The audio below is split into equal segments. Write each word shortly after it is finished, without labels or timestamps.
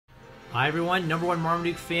Hi everyone, number one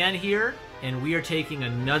Marmaduke fan here, and we are taking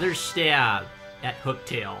another stab at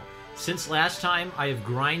Hooktail. Since last time, I have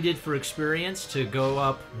grinded for experience to go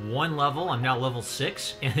up one level. I'm now level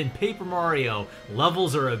 6, and in Paper Mario,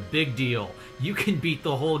 levels are a big deal. You can beat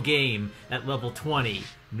the whole game at level 20,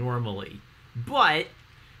 normally. But,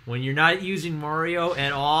 when you're not using Mario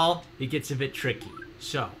at all, it gets a bit tricky.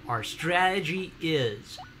 So, our strategy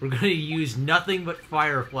is, we're going to use nothing but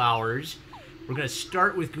Fire Flowers. We're going to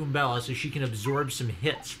start with Goombella so she can absorb some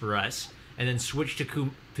hits for us, and then switch to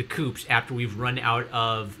Koops after we've run out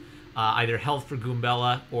of either health for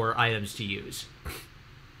Goombella or items to use.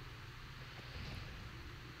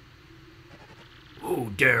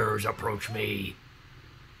 Who dares approach me?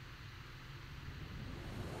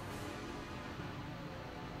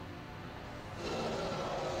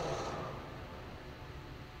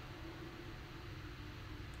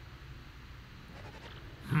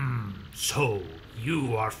 So,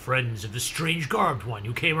 you are friends of the strange-garbed one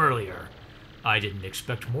who came earlier. I didn't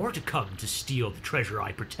expect more to come to steal the treasure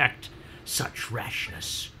I protect. Such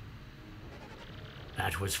rashness.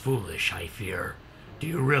 That was foolish, I fear. Do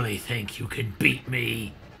you really think you can beat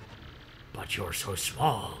me? But you're so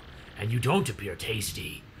small, and you don't appear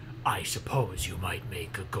tasty. I suppose you might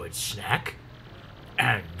make a good snack?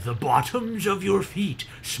 And the bottoms of your feet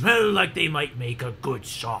smell like they might make a good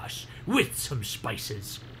sauce with some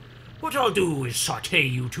spices. What I'll do is saute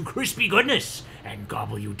you to crispy goodness and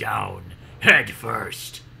gobble you down head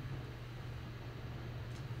first.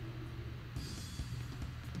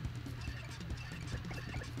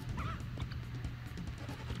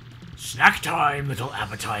 Snack time, little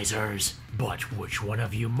appetizers. But which one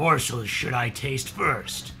of you morsels should I taste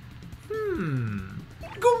first?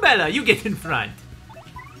 Goombella, you get in front.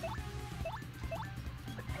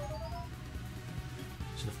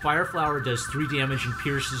 So the Fire Flower does 3 damage and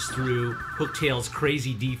pierces through Hooktail's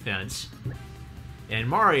crazy defense. And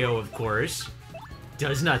Mario, of course,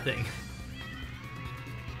 does nothing.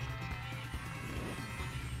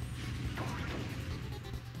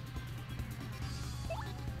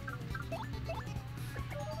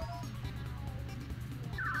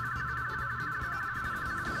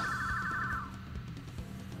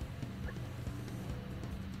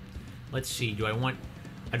 Let's see, do I want...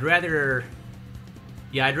 I'd rather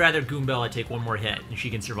Goombella take one more hit, and she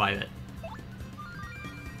can survive it.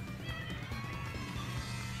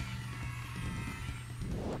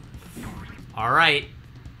 Alright.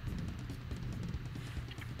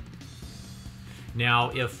 Now,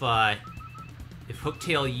 if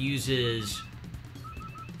Hooktail uses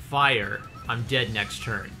fire, I'm dead next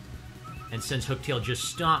turn. And since Hooktail just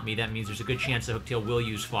stomped me, that means there's a good chance that Hooktail will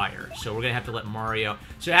use fire. So we're gonna have to let Mario...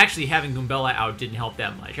 So actually having Goombella out didn't help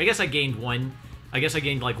that much. I guess I gained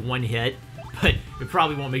like one hit, but it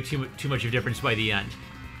probably won't make too much of a difference by the end.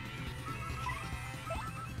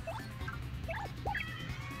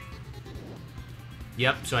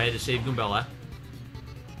 Yep, so I had to save Goombella.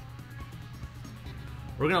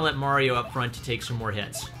 We're gonna let Mario up front to take some more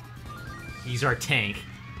hits. He's our tank.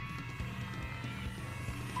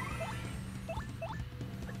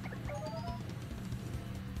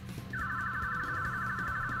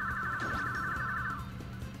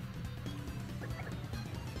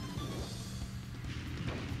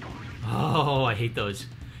 Oh, I hate those.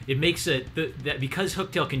 It makes it... that because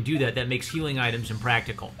Hooktail can do that, that makes healing items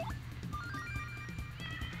impractical.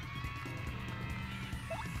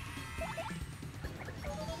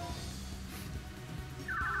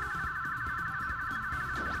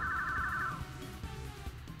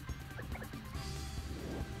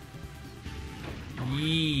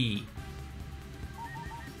 Yee.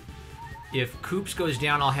 If Koops goes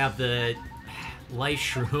down, I'll have the life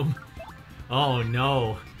shroom. Oh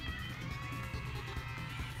no.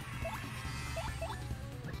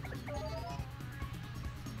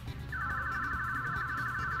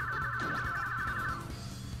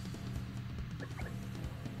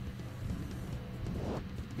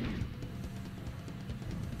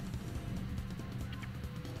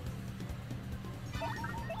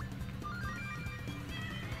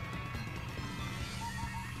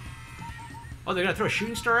 Oh, they're gonna throw a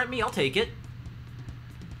shooting star at me? I'll take it.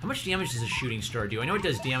 How much damage does a shooting star do? I know it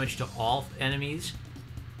does damage to all enemies.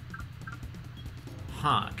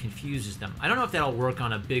 Huh, confuses them. I don't know if that'll work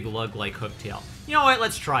on a big lug like Hooktail. You know what,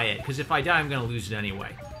 let's try it, because if I die, I'm gonna lose it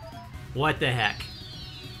anyway. What the heck?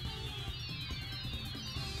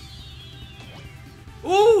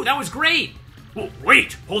 Ooh, that was great! Oh,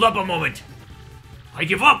 wait! Hold up a moment! I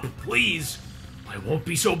give up, please! I won't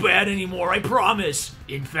be so bad anymore, I promise.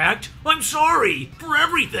 In fact, I'm sorry for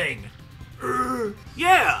everything.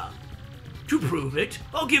 Yeah. To prove it,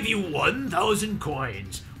 I'll give you 1,000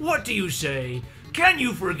 coins, What do you say? Can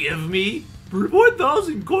you forgive me? For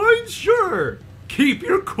 1,000 coins, sure. Keep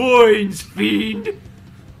your coins, fiend!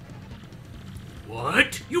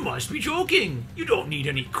 What? You must be joking. You don't need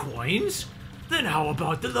any coins. Then how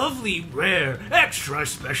about the lovely, rare, extra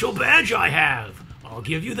special badge I have? I'll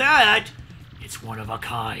give you that. It's one of a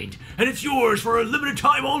kind, and it's yours for a limited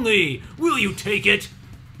time only. Will you take it?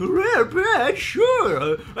 A rare badge,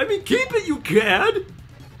 sure. I mean, keep it, you cad.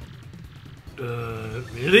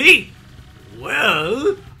 Really?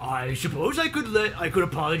 Well, I suppose I could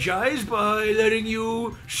apologize by letting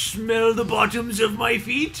you smell the bottoms of my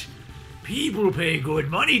feet. People pay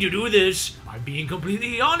good money to do this. I'm being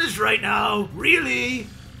completely honest right now, really.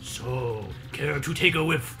 So, care to take a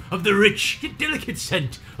whiff of the rich yet delicate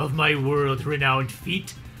scent of my world-renowned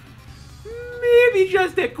feet? Maybe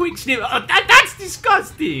just a quick sniff. That's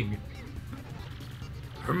disgusting.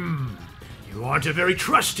 You aren't a very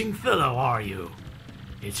trusting fellow, are you?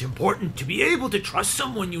 It's important to be able to trust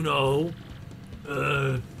someone you know.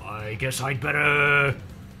 I guess I'd better...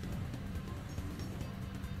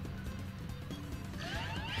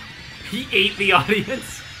 He ate the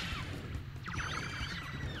audience.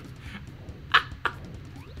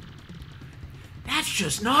 That's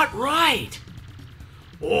just not right.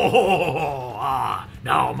 Oh,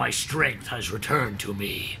 now my strength has returned to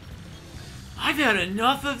me. I've had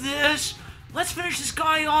enough of this. Let's finish this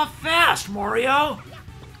guy off fast, Mario.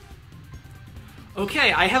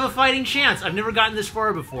 Okay, I have a fighting chance. I've never gotten this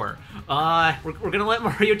far before. We're gonna let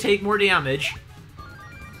Mario take more damage.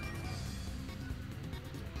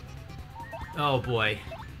 Oh boy.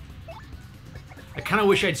 I kind of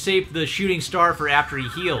wish I'd saved the shooting star for after he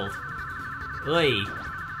healed. Oy.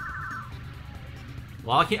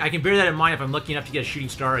 Well, I can bear that in mind if I'm lucky enough to get a shooting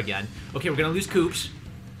star again. Okay, we're gonna lose Koops.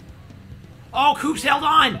 Oh, Koops held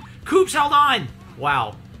on! Koops held on!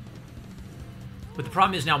 Wow. But the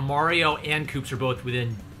problem is now Mario and Koops are both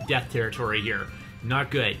within death territory here.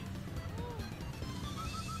 Not good.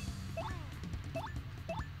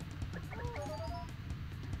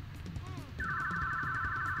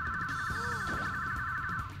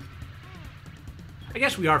 I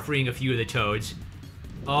guess we are freeing a few of the Toads.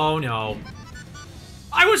 Oh no.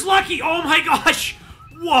 I was lucky! Oh my gosh!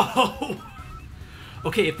 Whoa!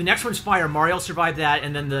 Okay, if the next one's fire, Mario will survive that,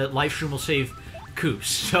 and then the life shroom will save Koops.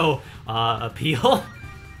 So, appeal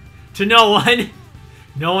to no one.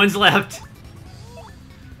 No one's left.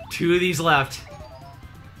 2 of these left.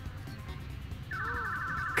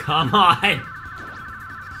 Come on!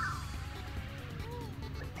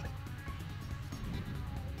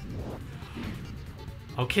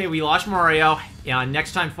 Okay, we lost Mario.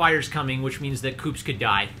 Next time fire's coming, which means that Koops could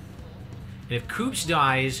die. And if Koops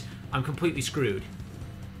dies, I'm completely screwed.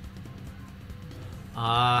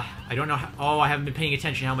 I don't know how... Oh, I haven't been paying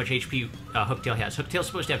attention how much HP Hooktail has. Hooktail's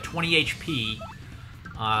supposed to have 20 HP.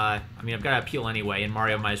 I mean, I've got to appeal anyway, and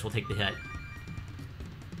Mario might as well take the hit.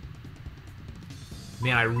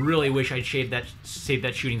 Man, I really wish I'd saved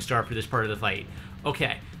that shooting star for this part of the fight.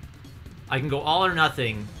 Okay. I can go all or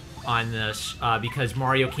nothing on this because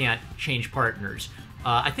Mario can't change partners.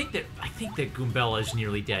 I think that Goombella is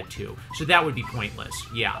nearly dead too, so that would be pointless.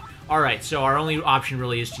 Yeah. All right. So our only option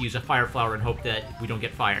really is to use a fire flower and hope that we don't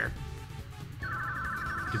get fire.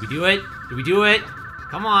 Did we do it? Did we do it?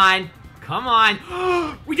 Come on! Come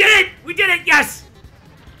on! We did it! We did it! Yes!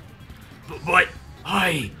 But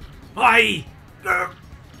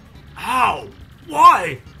how?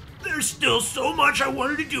 Why? There's still so much I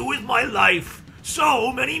wanted to do with my life.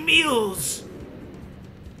 So many meals.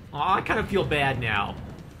 Oh, I kind of feel bad now.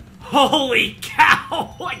 Holy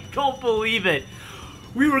cow! I don't believe it.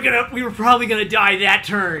 We were probably gonna die that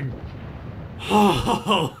turn.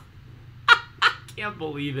 Oh, I can't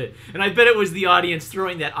believe it. And I bet it was the audience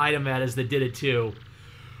throwing that item at us that did it too.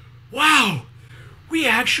 Wow! We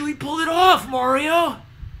actually pulled it off, Mario!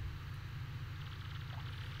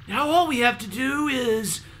 Now all we have to do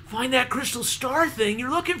is find that crystal star thing you're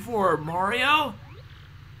looking for, Mario.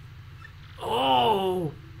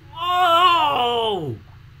 Oh! Oh!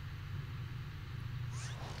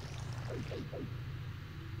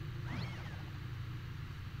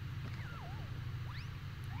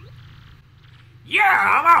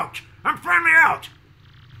 Yeah, I'm out! I'm finally out!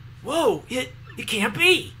 Whoa, it can't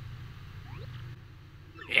be!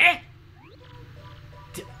 Eh?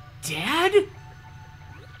 Dad?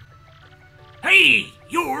 Hey,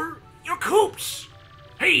 you're Koops!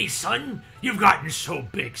 Hey, son, you've gotten so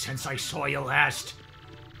big since I saw you last.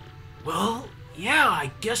 Well, yeah,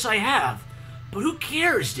 I guess I have. But who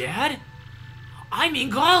cares, Dad? I mean,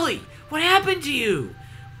 golly, what happened to you?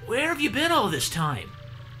 Where have you been all this time?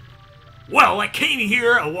 Well, I came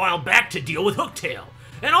here a while back to deal with Hooktail.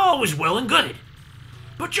 and all was well and good.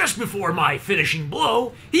 But just before my finishing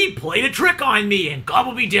blow, he played a trick on me and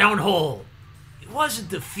gobbled me down whole. It wasn't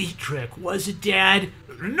the feet trick, was it, Dad?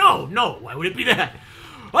 No, why would it be that?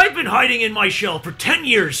 I've been hiding in my shell for 10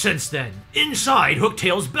 years since then, inside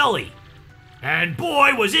Hooktail's belly. And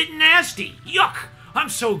boy, was it nasty! Yuck! I'm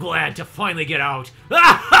so glad to finally get out.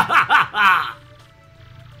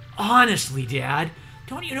 Honestly, Dad,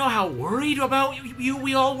 don't you know how worried about you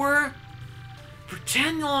we all were? For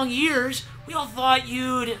 10 long years, we all thought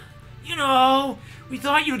we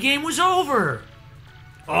thought your game was over.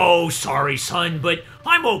 Oh, sorry, son, but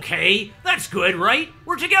I'm okay. That's good, right?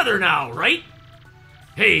 We're together now, right?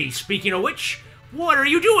 Hey, speaking of which, what are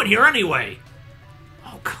you doing here anyway?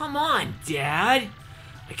 Oh, come on, Dad.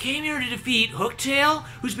 I came here to defeat Hooktail,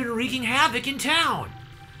 who's been wreaking havoc in town.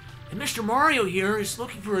 And Mr. Mario here is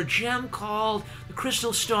looking for a gem called the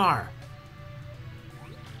Crystal Star.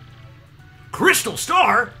 Crystal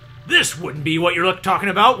Star? This wouldn't be what you're talking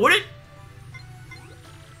about, would it?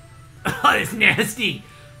 It's nasty.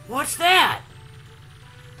 What's that?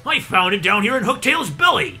 I found it down here in Hooktail's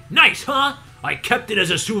belly. Nice, huh? I kept it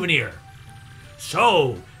as a souvenir.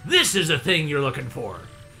 So, this is the thing you're looking for.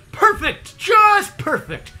 Perfect! Just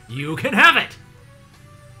perfect! You can have it!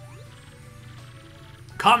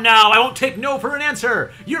 Come now, I won't take no for an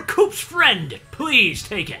answer. You're Coop's friend. Please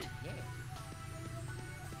take it.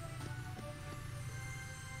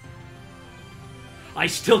 I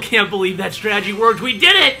still can't believe that strategy worked. We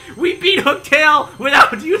did it! We beat Hooktail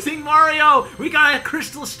without using Mario! We got a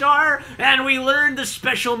Crystal Star, and we learned the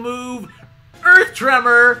special move, Earth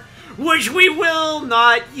Tremor, which we will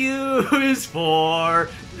not use for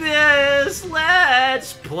this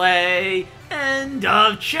Let's Play. End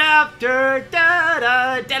of chapter. Da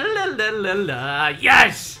da da la la la la.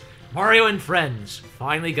 Yes! Mario and friends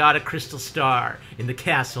finally got a Crystal Star in the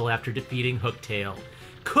castle after defeating Hooktail.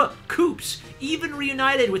 Koops even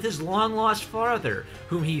reunited with his long-lost father,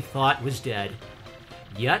 whom he thought was dead.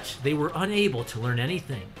 Yet they were unable to learn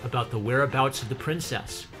anything about the whereabouts of the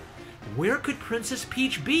princess. Where could Princess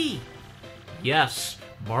Peach be? Yes,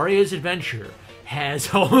 Mario's adventure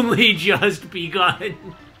has only just begun.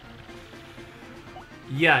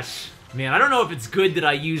 Yes. Man, I don't know if it's good that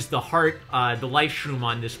I used the life shroom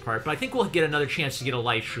on this part, but I think we'll get another chance to get a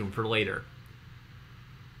life shroom for later.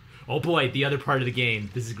 Oh boy, the other part of the game.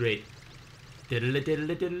 This is great. This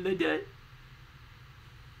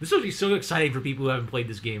will be so exciting for people who haven't played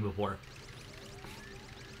this game before.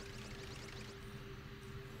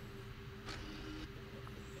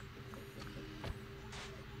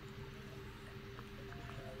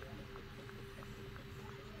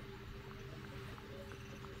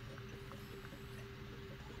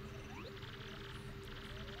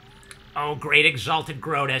 Oh, great exalted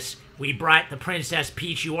Grotus, we brought the Princess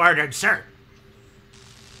Peach you ordered, sir.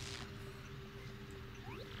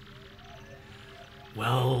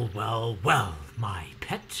 Well, well, well, my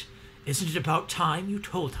pet. Isn't it about time you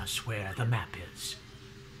told us where the map is?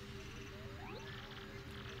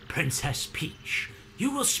 Princess Peach,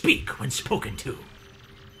 you will speak when spoken to.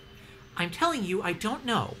 I'm telling you, I don't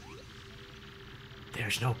know.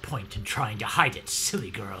 There's no point in trying to hide it,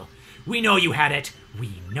 silly girl. We know you had it.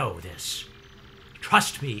 We know this.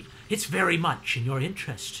 Trust me, it's very much in your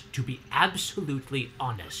interest to be absolutely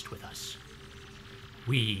honest with us.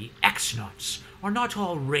 We X-Nauts are not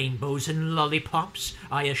all rainbows and lollipops,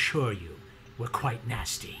 I assure you. We're quite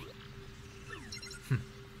nasty.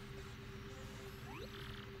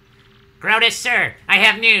 Grotus, sir, I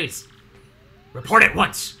have news. Report at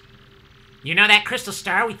once. You know that Crystal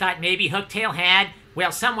Star we thought maybe Hooktail had?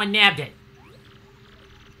 Well, someone nabbed it.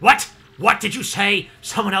 What? What did you say?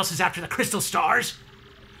 Someone else is after the Crystal Stars?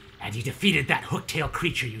 And he defeated that Hooktail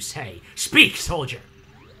creature, you say. Speak, soldier.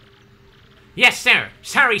 Yes, sir.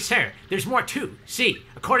 Sorry, sir. There's more too. See,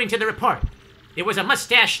 according to the report, it was a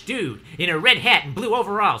mustached dude in a red hat and blue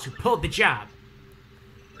overalls who pulled the job.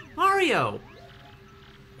 Mario.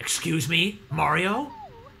 Excuse me, Mario?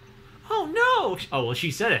 Oh, no. Oh, well,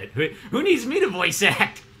 she said it. Who needs me to voice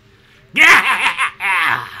act?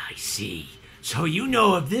 I see. So you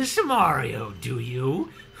know of this Mario, do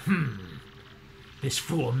you? This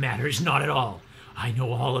fool matters not at all. I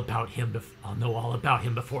know all about him. I'll know all about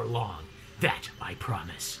him before long. That I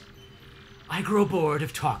promise. I grow bored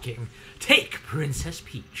of talking. Take Princess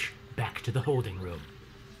Peach back to the holding room.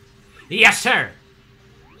 Yes, sir.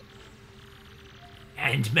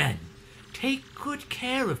 And men, take good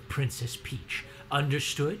care of Princess Peach.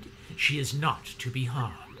 Understood? She is not to be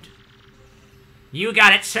harmed. You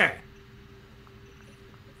got it, sir.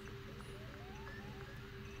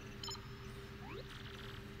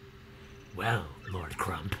 Well, Lord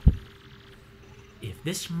Crump, if If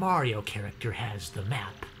this Mario character has the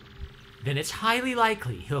map, then it's highly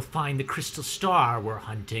likely he'll find the crystal star we're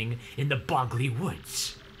hunting in the Bogley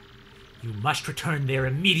Woods. You must return there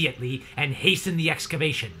immediately and hasten the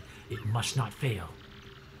excavation. It must not fail.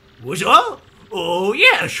 Was all? Oh,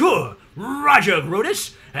 yeah, sure. Roger,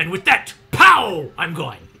 Grodus. And with that, pow! I'm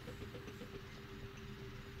going.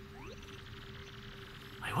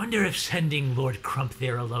 I wonder if sending Lord Crump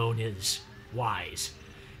there alone is wise.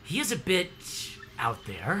 He is a bit out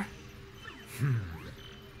there.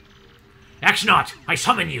 Axnot, I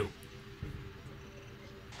summon you.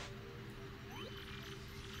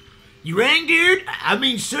 You rang, dude? I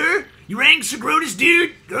mean, sir? You rang Sir Grodus,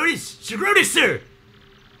 dude? Grodus, Sir Grodus, sir!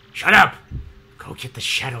 Shut up! Go get the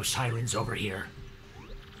Shadow Sirens over here.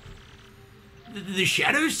 The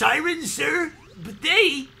Shadow Sirens, sir? But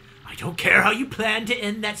they... I don't care how you plan to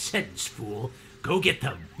end that sentence, fool. Go get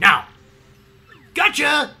them, now!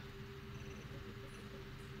 Gotcha!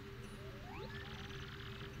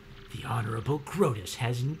 The Honorable Grodus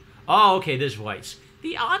has... Oh, okay, this voice.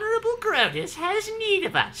 The Honorable Grodus has need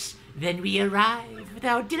of us. Then we arrive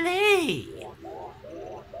without delay.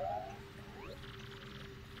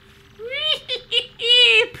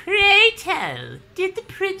 Pray tell, did the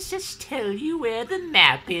princess tell you where the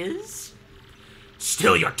map is?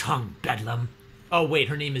 Still your tongue, Bedlam. Oh, wait,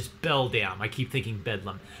 her name is Beldam. I keep thinking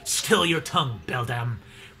Bedlam. Still your tongue, Beldam.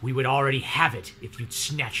 We would already have it if you'd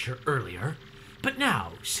snatched her earlier. But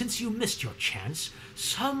now, since you missed your chance,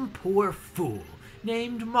 some poor fool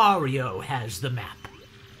named Mario has the map.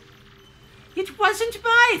 It wasn't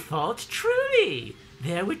my fault, truly.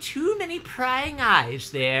 There were too many prying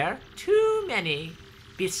eyes there. Too many.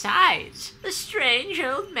 Besides, a strange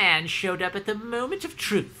old man showed up at the moment of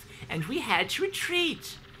truth, and we had to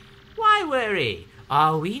retreat. Why worry?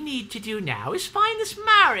 All we need to do now is find this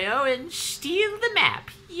Mario and steal the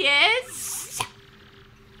map, yes?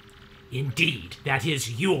 Indeed, that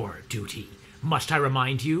is your duty. Must I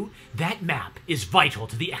remind you, that map is vital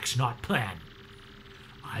to the X-Naut plan.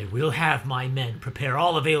 I will have my men prepare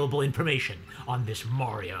all available information on this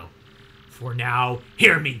Mario. For now,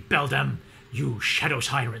 hear me, Beldam. You Shadow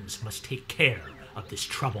Sirens must take care of this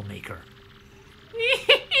troublemaker.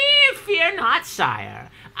 Fear not, sire.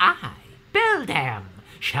 I, Beldam,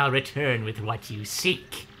 shall return with what you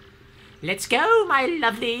seek. Let's go, my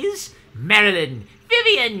lovelies. Marilyn,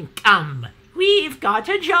 Vivian, come. We've got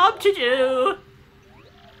a job to do.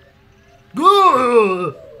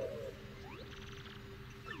 Go!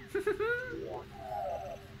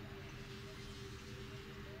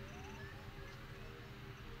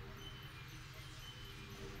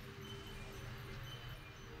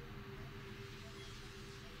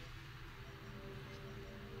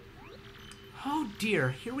 Oh dear,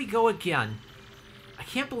 here we go again. I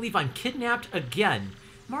can't believe I'm kidnapped again.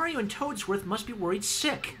 Mario and Toadsworth must be worried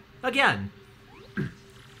sick. Again.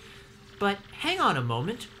 But hang on a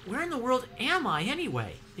moment. Where in the world am I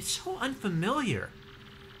anyway? It's so unfamiliar.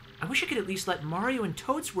 I wish I could at least let Mario and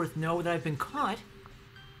Toadsworth know that I've been caught.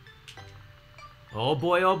 Oh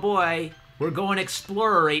boy, we're going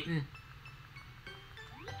explorating.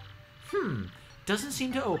 Doesn't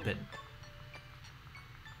seem to open.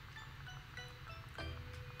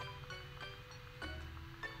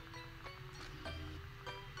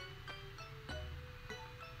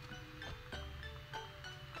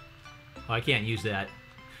 Oh, I can't use that.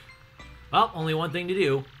 Well, only one thing to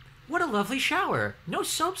do. What a lovely shower. No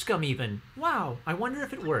soap scum even. Wow, I wonder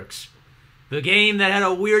if it works. The game that had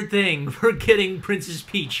a weird thing for getting Princess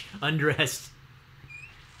Peach undressed.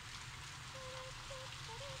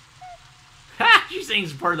 Ha! She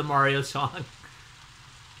sings part of the Mario song.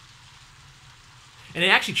 And it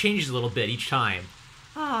actually changes a little bit each time.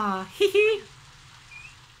 Ah, hee hee.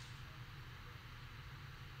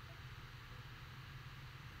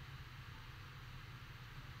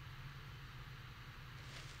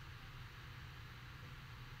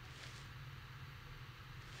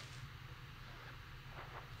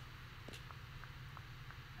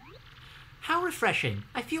 How refreshing.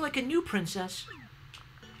 I feel like a new princess.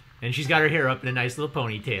 And she's got her hair up in a nice little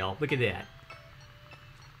ponytail. Look at that.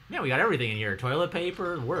 Yeah, we got everything in here. Toilet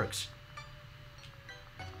paper, works.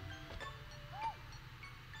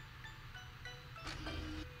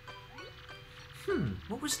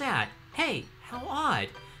 What was that? Hey, how odd.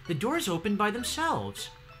 The doors opened by themselves.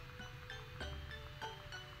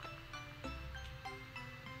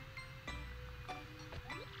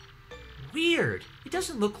 Weird. It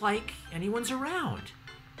doesn't look like anyone's around.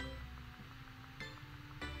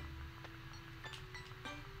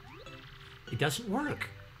 It doesn't work.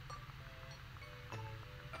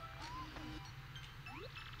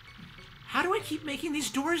 How do I keep making these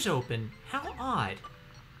doors open? How odd.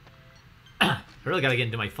 I really gotta get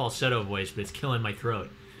into my falsetto voice, but it's killing my throat.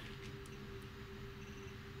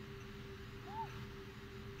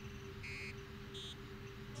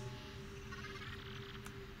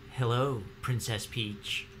 Hello, Princess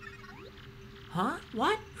Peach. Huh?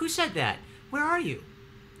 What? Who said that? Where are you?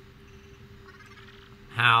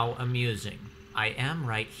 How amusing. I am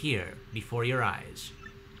right here, before your eyes.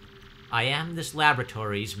 I am this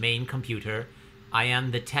laboratory's main computer. I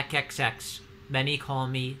am the Tech XX. Many call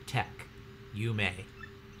me Tech. You may.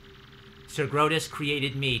 Sir Grotus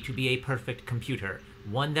created me to be a perfect computer,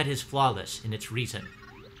 one that is flawless in its reason.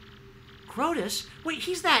 Grotus? Wait,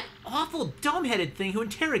 he's that awful dumb-headed thing who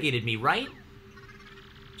interrogated me, right?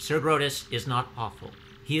 Sir Grotus is not awful.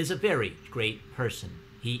 He is a very great person.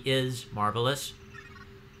 He is marvelous.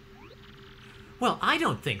 Well, I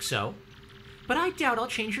don't think so. But I doubt I'll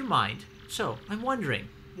change your mind. So, I'm wondering,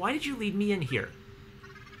 why did you lead me in here?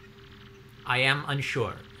 I am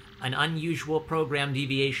unsure. An unusual program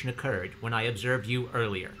deviation occurred when I observed you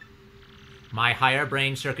earlier. My higher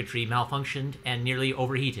brain circuitry malfunctioned and nearly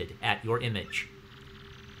overheated at your image.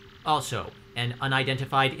 Also, an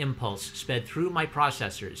unidentified impulse sped through my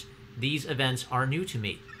processors. These events are new to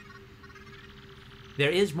me.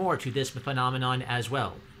 There is more to this phenomenon as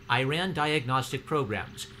well. I ran diagnostic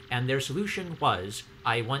programs, and their solution was,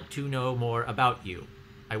 I want to know more about you.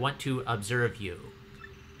 I want to observe you.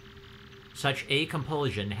 Such a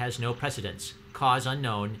compulsion has no precedence. Cause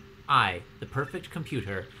unknown. I, the perfect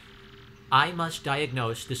computer, I must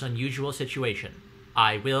diagnose this unusual situation.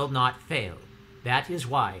 I will not fail. That is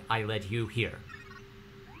why I led you here.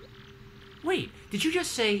 Wait, did you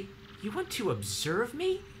just say you want to observe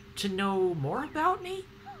me? To know more about me?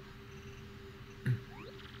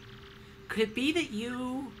 Could it be that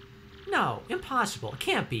you... No, impossible. It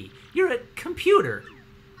can't be. You're a computer.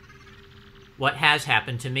 What has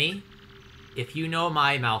happened to me? If you know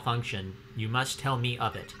my malfunction, you must tell me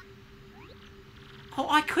of it. Oh,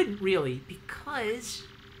 I couldn't really, because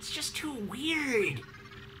it's just too weird.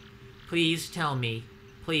 Please tell me.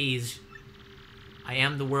 Please. I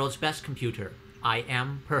am the world's best computer. I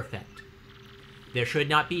am perfect. There should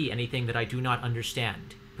not be anything that I do not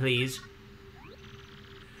understand. Please.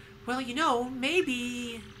 Well, you know,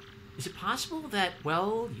 maybe... Is it possible that,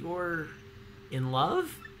 well, you're in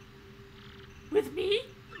love with me?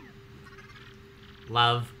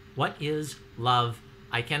 Love. What is love?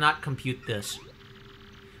 I cannot compute this.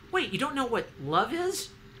 Wait, you don't know what love is?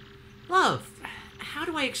 Love. How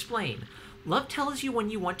do I explain? Love tells you when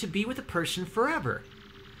you want to be with a person forever.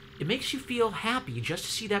 It makes you feel happy just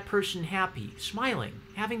to see that person happy, smiling,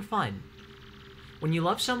 having fun. When you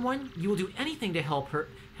love someone, you will do anything to help her.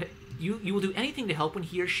 You will do anything to help when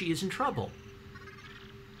he or she is in trouble.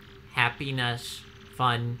 Happiness,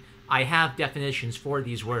 fun. I have definitions for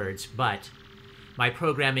these words, but my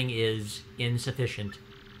programming is insufficient.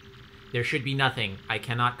 There should be nothing I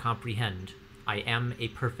cannot comprehend. I am a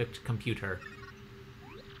perfect computer.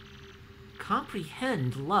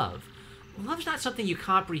 Comprehend love? Love's not something you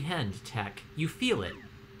comprehend, Tech. You feel it.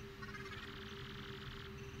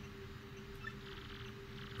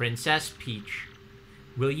 Princess Peach,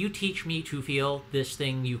 will you teach me to feel this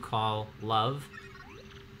thing you call love?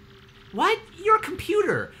 What? You're a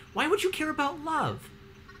computer. Why would you care about love?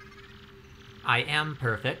 I am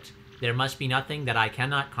perfect. There must be nothing that I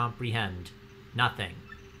cannot comprehend. Nothing.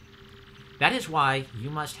 That is why you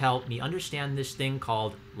must help me understand this thing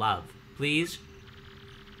called love. Please?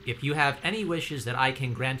 If you have any wishes that I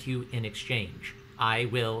can grant you in exchange, I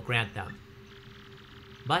will grant them.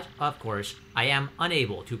 But, of course, I am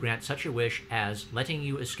unable to grant such a wish as letting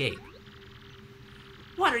you escape.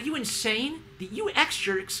 What, are you insane? The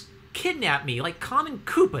UX kidnapped me like common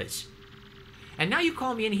Koopas. And now you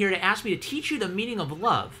call me in here to ask me to teach you the meaning of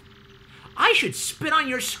love. I should spit on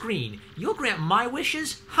your screen. You'll grant my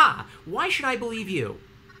wishes? Ha! Why should I believe you?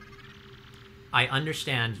 I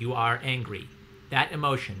understand you are angry. That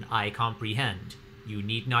emotion I comprehend. You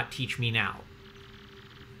need not teach me now.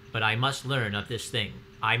 But I must learn of this thing.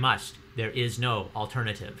 I must. There is no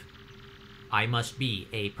alternative. I must be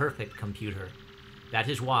a perfect computer. That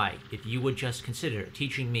is why, if you would just consider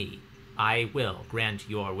teaching me, I will grant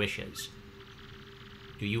your wishes.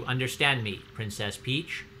 Do you understand me, Princess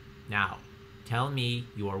Peach? Now, tell me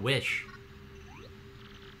your wish.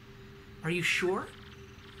 Are you sure?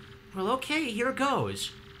 Well, okay, here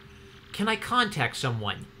goes. Can I contact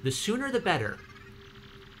someone? The sooner the better.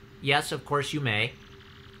 Yes, of course you may.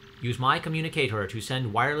 Use my communicator to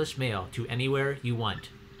send wireless mail to anywhere you want.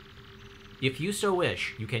 If you so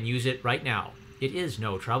wish, you can use it right now. It is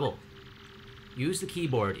no trouble. Use the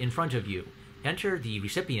keyboard in front of you. Enter the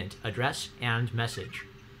recipient address and message.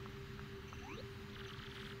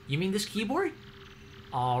 You mean this keyboard?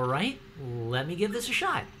 All right, let me give this a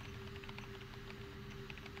shot.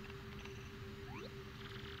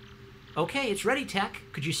 Okay, it's ready, Tech.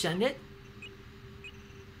 Could you send it?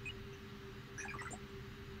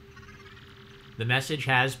 The message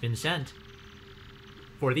has been sent.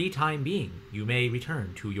 For the time being, you may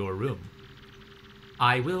return to your room.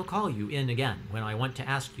 I will call you in again when I want to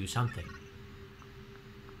ask you something.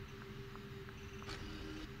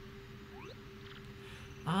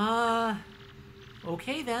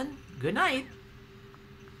 Okay then. Good night.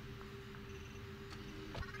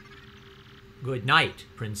 Good night,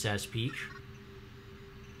 Princess Peach.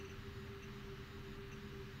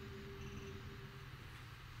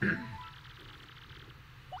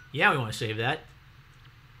 Yeah, we want to save that.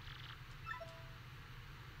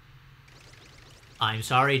 I'm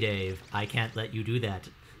sorry, Dave. I can't let you do that.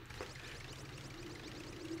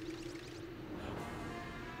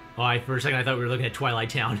 Oh, for a second I thought we were looking at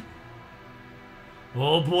Twilight Town.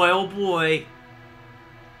 Oh boy, oh boy.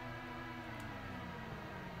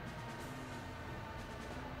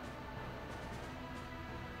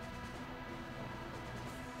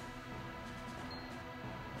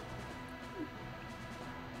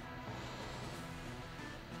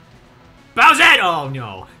 Bowsette! Oh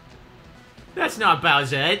no. That's not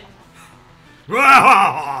Bowsette.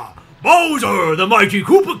 Bowser, the mighty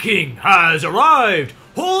Koopa King, has arrived!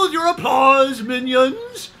 Hold your applause,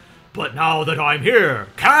 minions! But now that I'm here,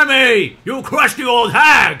 Kammy, you crusty old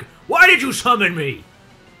hag! Why did you summon me?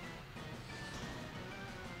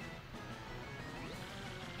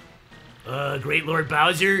 Great Lord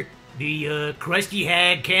Bowser, the crusty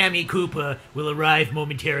hag Kammy Koopa will arrive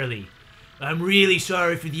momentarily. I'm really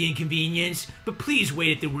sorry for the inconvenience, but please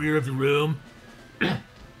wait at the rear of the room.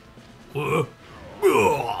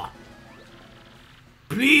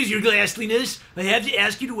 Please, your ghastliness, I have to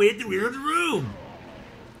ask you to wait at the rear of the room.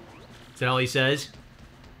 Is that all he says?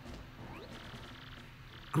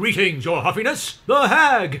 Greetings, your huffiness. The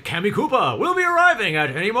hag, Kammy Koopa, will be arriving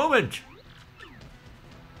at any moment.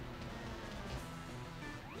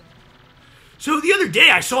 So the other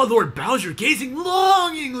day I saw Lord Bowser gazing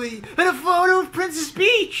longingly at a photo of Princess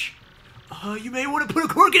Peach. You may want to put a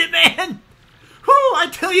cork in it, man. Whew, I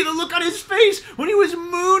tell you, the look on his face when he was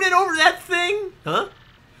mooning over that thing. Huh?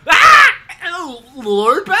 Ah! Oh,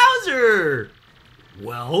 Lord Bowser.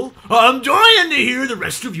 Well, I'm dying to hear the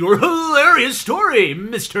rest of your hilarious story,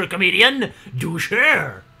 Mr. Comedian. Do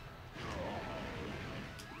share.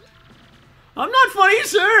 I'm not funny,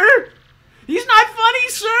 sir. He's not funny,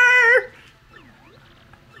 sir.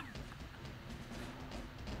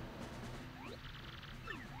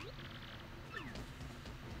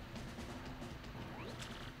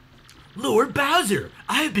 Lord Bowser,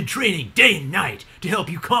 I have been training day and night to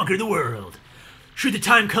help you conquer the world. Should the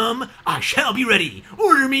time come, I shall be ready.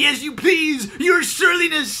 Order me as you please, your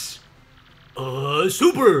surliness.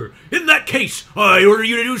 Super. In that case, I order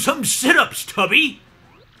you to do some sit-ups, Tubby.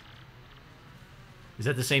 Is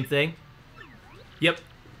that the same thing? Yep.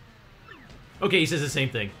 Okay, he says the same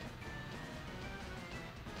thing.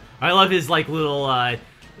 I love his, like, little,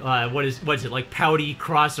 what is it, like, pouty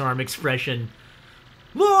cross-arm expression.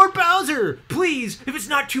 Lord Bowser, please, if it's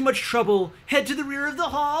not too much trouble, head to the rear of the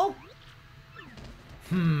hall.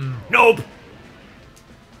 Nope.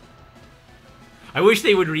 I wish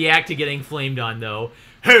they would react to getting flamed on, though.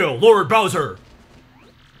 Hail, Lord Bowser.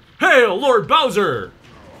 Hail, Lord Bowser!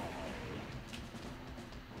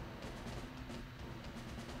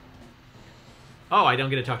 Oh, I don't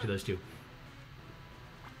get to talk to those two.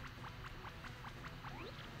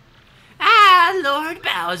 Ah, Lord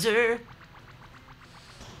Bowser.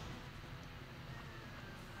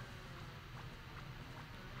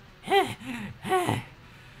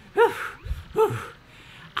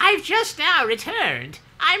 I've just now returned.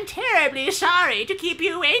 I'm terribly sorry to keep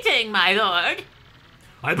you waiting, my lord.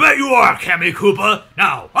 I bet you are, Kammy Koopa.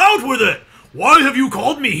 Now, out with it! Why have you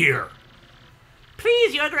called me here?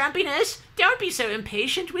 Please, your grumpiness, don't be so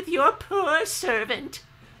impatient with your poor servant.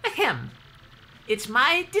 Ahem. It's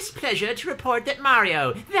my displeasure to report that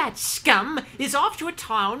Mario, that scum, is off to a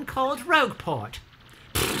town called Rogueport.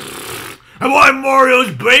 Am I Mario's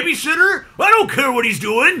babysitter? I don't care what he's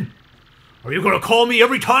doing. Are you gonna call me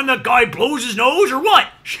every time that guy blows his nose, or what?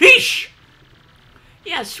 Sheesh!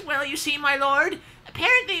 Yes, well, you see, my lord,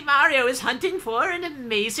 apparently Mario is hunting for an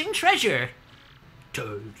amazing treasure.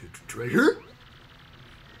 Treasure?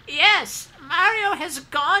 Yes, Mario has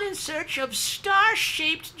gone in search of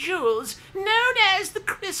star-shaped jewels known as the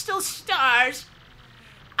Crystal Stars.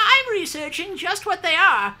 I'm researching just what they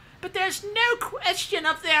are, but there's no question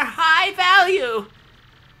of their high value.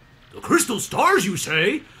 The Crystal Stars, you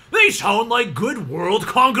say? They sound like good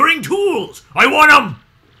world-conquering tools. I want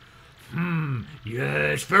them.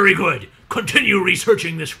 Yes, very good. Continue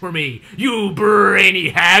researching this for me, you brainy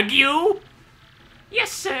hag, you.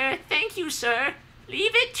 Yes, sir. Thank you, sir.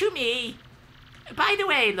 Leave it to me. By the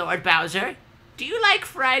way, Lord Bowser, do you like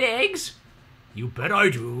fried eggs? You bet I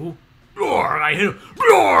do. Roar, I hate him.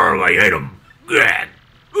 Roar, I hate him. Gah.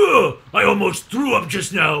 Ugh, I almost threw up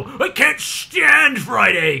just now. I can't stand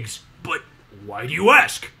fried eggs. But why do you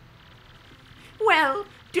ask? Well,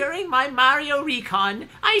 during my Mario recon,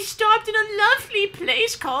 I stopped in a lovely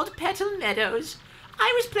place called Petal Meadows.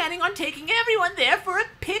 I was planning on taking everyone there for a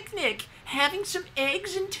picnic, having some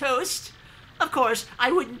eggs and toast. Of course,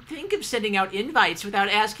 I wouldn't think of sending out invites without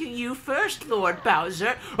asking you first, Lord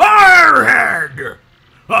Bowser. Airhead!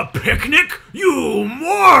 A picnic? You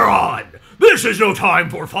moron! This is no time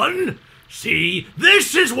for fun. See,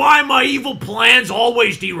 this is why my evil plans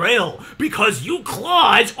always derail, because you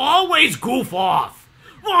clods always goof off.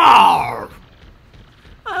 Arr!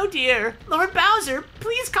 Oh dear, Lord Bowser,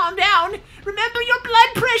 please calm down. Remember your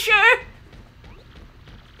blood pressure.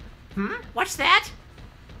 What's that?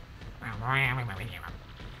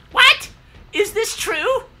 What? Is this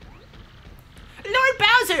true? Lord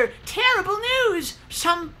Bowser, terrible news!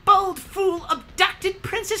 Some bold fool abducted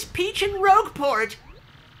Princess Peach in Rogueport.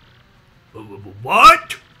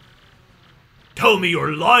 What? Tell me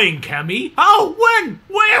you're lying, Cammy. How? When?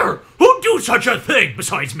 Where? Who'd do such a thing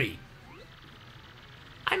besides me?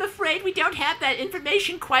 I'm afraid we don't have that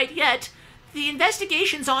information quite yet. The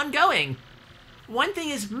investigation's ongoing. One thing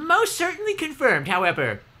is most certainly confirmed,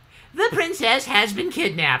 however. The princess has been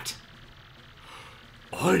kidnapped.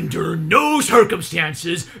 Under no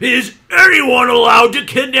circumstances is anyone allowed to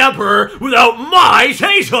kidnap her without my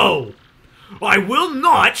say-so. I will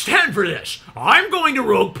not stand for this. I'm going to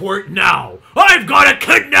Rogueport now. I've got to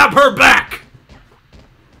kidnap her back.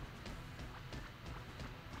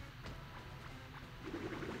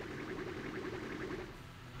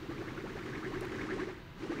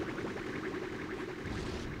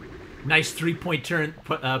 Nice three-point turn,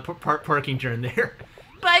 parking turn there.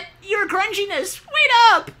 But your grunginess, wait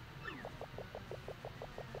up!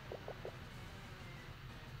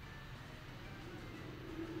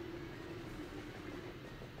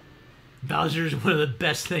 Bowser's one of the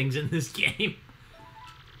best things in this game.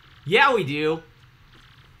 Yeah, we do.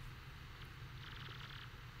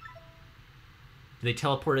 Do they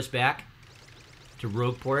teleport us back to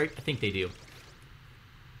Rogueport? I think they do.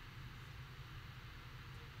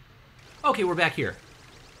 Okay, we're back here.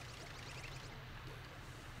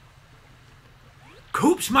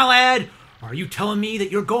 Koops, my lad, are you telling me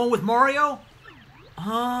that you're going with Mario?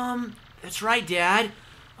 That's right, Dad.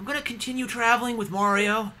 I'm gonna continue traveling with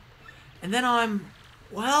Mario. And then I'm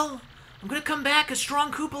gonna come back a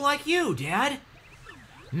strong Koopa like you, Dad.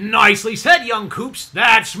 Nicely said, young Koops.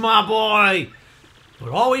 That's my boy. But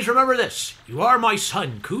always remember this. You are my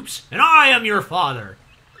son, Koops, and I am your father.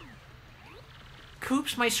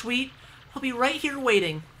 Koops, my sweet, I'll be right here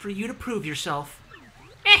waiting for you to prove yourself.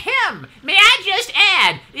 Ahem! May I just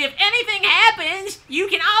add, if anything happens, you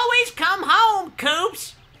can always come home,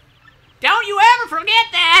 Koops. Don't you ever forget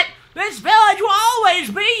that! This village will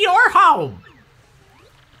always be your home!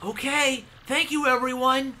 Okay, thank you,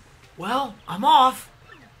 everyone. Well, I'm off.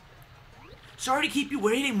 Sorry to keep you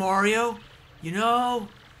waiting, Mario. You know,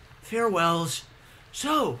 farewells.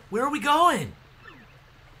 So, where are we going?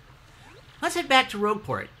 Let's head back to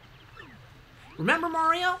Rogueport. Remember,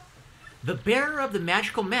 Mario? The bearer of the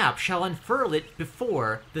magical map shall unfurl it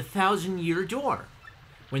before the 1,000-year door.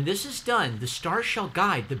 When this is done, the star shall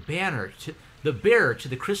guide the bearer to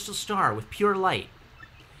the crystal star with pure light.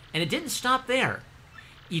 And it didn't stop there.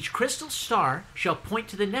 Each crystal star shall point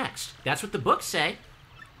to the next. That's what the books say.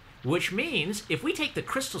 Which means, if we take the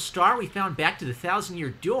crystal star we found back to the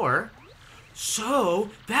 1,000-year door,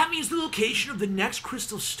 so that means the location of the next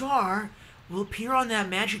crystal star will appear on that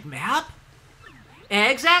magic map?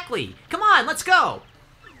 Exactly. Come on, let's go.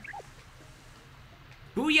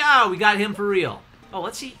 Booyah, we got him for real. Oh,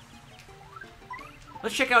 let's see.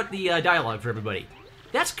 Let's check out the dialogue for everybody.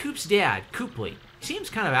 That's Koop's dad, Kooply. Seems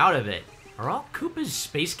kind of out of it. Are all Koopas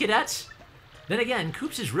space cadets? Then again,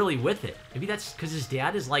 Koops is really with it. Maybe that's because his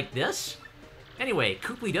dad is like this? Anyway,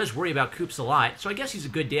 Kooply does worry about Koops a lot, so I guess he's a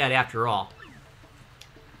good dad after all.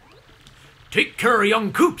 Take care of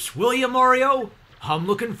young Koops, will ya, Mario? I'm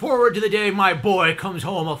looking forward to the day my boy comes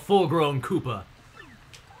home a full-grown Koopa.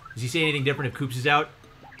 Does he say anything different if Koops is out?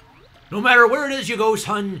 No matter where it is you go,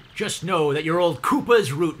 son, just know that your old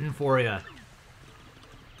Koopa's rooting for you.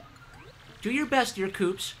 Do your best, dear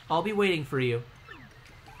Koops. I'll be waiting for you.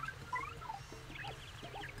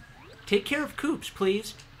 Take care of Koops,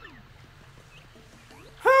 please.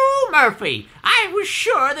 Murphy! I was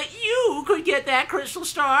sure that you could get that crystal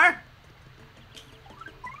star.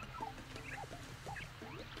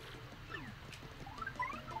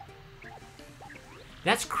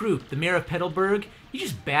 That's Kroop, the mayor of Petalburg. He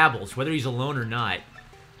just babbles, whether he's alone or not.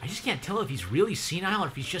 I just can't tell if he's really senile or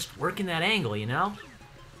if he's just working that angle, you know?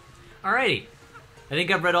 Alrighty. I think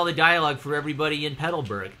I've read all the dialogue for everybody in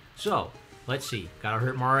Petalburg. So, let's see. Gotta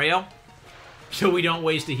hurt Mario? So we don't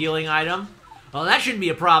waste a healing item? Well, that shouldn't be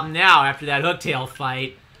a problem now after that Hooktail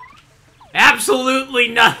fight. Absolutely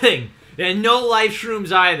nothing! And no life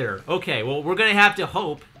shrooms either. Okay, well, we're gonna have to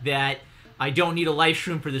hope that I don't need a life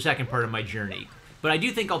shroom for the second part of my journey. But I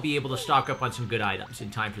do think I'll be able to stock up on some good items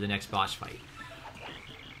in time for the next boss fight.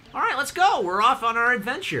 Alright, let's go! We're off on our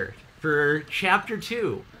adventure for Chapter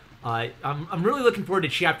 2. I'm really looking forward to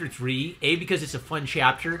Chapter 3, A, because it's a fun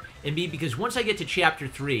chapter, and B, because once I get to Chapter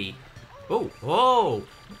 3... Oh!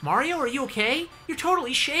 Mario, are you okay? You're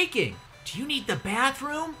totally shaking! Do you need the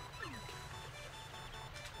bathroom?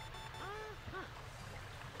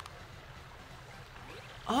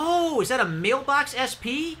 Oh, is that a mailbox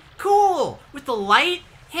SP? Cool! With the light?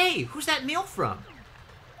 Hey, who's that mail from?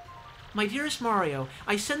 My dearest Mario,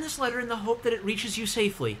 I send this letter in the hope that it reaches you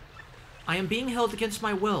safely. I am being held against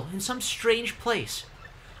my will in some strange place.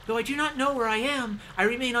 Though I do not know where I am, I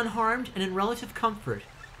remain unharmed and in relative comfort.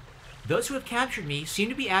 Those who have captured me seem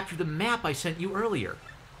to be after the map I sent you earlier.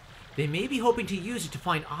 They may be hoping to use it to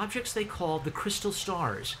find objects they call the Crystal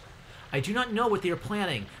Stars. I do not know what they are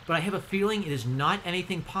planning, but I have a feeling it is not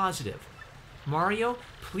anything positive. Mario,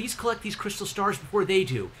 please collect these Crystal Stars before they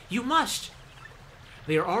do. You must!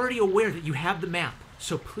 They are already aware that you have the map,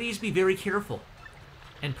 so please be very careful.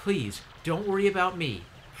 And please, don't worry about me,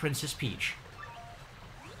 Princess Peach.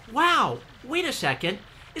 Wow! Wait a second.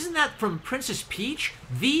 Isn't that from Princess Peach?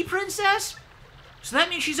 The princess? So that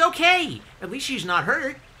means she's okay. At least she's not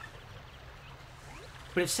hurt.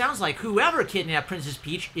 But it sounds like whoever kidnapped Princess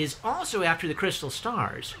Peach is also after the Crystal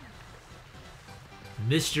Stars.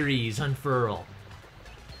 Mysteries unfurl.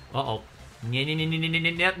 Uh-oh.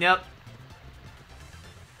 Nope.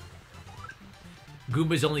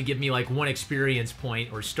 Goombas only give me like 1 experience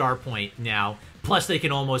point or star point now. Plus they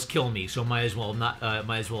can almost kill me, so might as well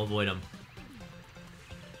avoid them.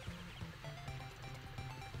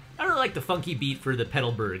 I really like the funky beat for the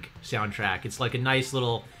Petalburg soundtrack. It's like a nice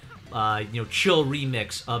little, chill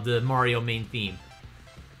remix of the Mario main theme.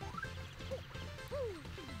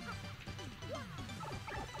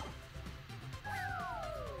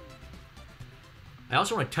 I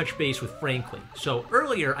also want to touch base with Franklin. So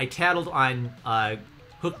earlier I tattled on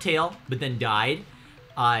Hooktail, but then died.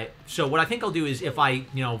 So what I think I'll do is if I,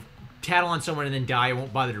 tattle on someone and then die, I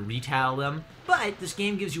won't bother to retattle them. But this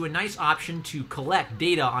game gives you a nice option to collect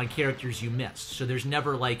data on characters you missed. So there's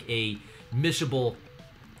never like a missable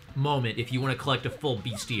moment if you want to collect a full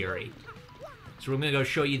bestiary. So we're going to go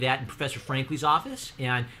show you that in Professor Frankly's office.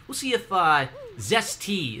 And we'll see if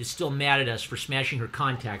Zesty is still mad at us for smashing her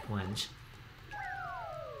contact lens.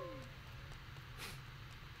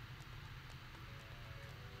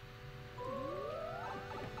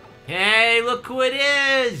 Hey, look who it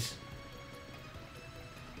is!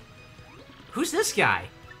 Who's this guy?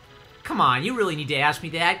 Come on, you really need to ask me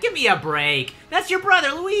that. Give me a break. That's your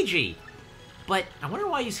brother, Luigi. But I wonder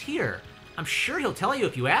why he's here. I'm sure he'll tell you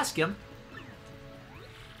if you ask him.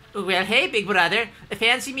 Well, hey, big brother.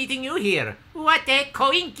 Fancy meeting you here. What a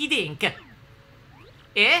coinky-dink.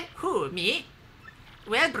 Eh? Who, me?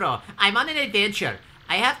 Well, bro, I'm on an adventure.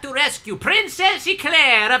 I have to rescue Princess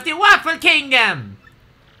Eclair of the Waffle Kingdom.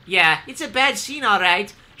 Yeah, it's a bad scene, all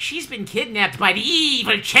right. She's been kidnapped by the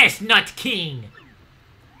evil Chestnut King.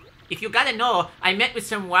 If you gotta know, I met with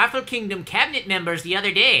some Waffle Kingdom cabinet members the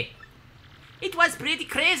other day. It was pretty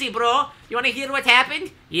crazy, bro. You wanna hear what happened?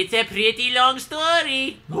 It's a pretty long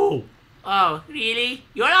story. Oh. Oh, really?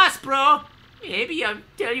 You're lost, bro. Maybe I'll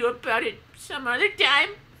tell you about it some other time.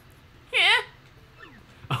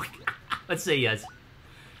 Yeah? Okay. Let's say yes.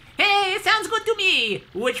 Hey, it sounds good to me.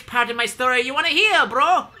 Which part of my story you wanna hear,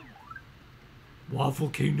 bro? Waffle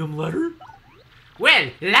Kingdom letter? Well,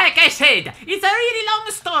 like I said, it's a really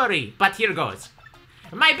long story, but here goes.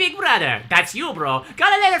 My big brother, that's you, bro,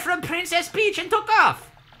 got a letter from Princess Peach and took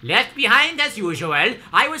off. Left behind as usual,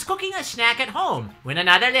 I was cooking a snack at home when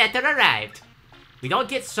another letter arrived. We don't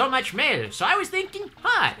get so much mail, so I was thinking,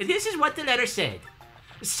 this is what the letter said.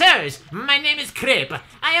 Sirs, my name is Crepe.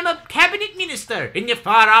 I am a cabinet minister in the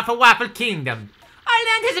far-off Waffle Kingdom. Our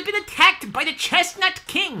land has been attacked by the Chestnut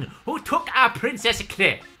King, who took our Princess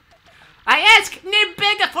Eclair. I ask, nay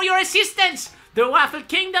beg for your assistance. The Waffle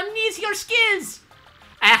Kingdom needs your skills.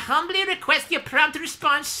 I humbly request your prompt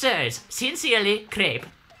response, sirs. Sincerely, Crepe.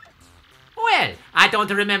 Well, I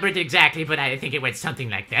don't remember it exactly, but I think it went something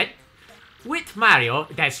like that. With Mario,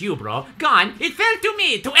 that's you, bro, gone, it fell to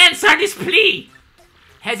me to answer this plea.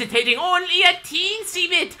 Hesitating only a teensy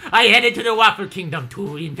bit, I headed to the Waffle Kingdom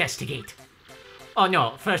to investigate. Oh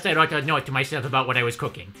no, first I wrote a note to myself about what I was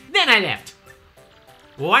cooking. Then I left.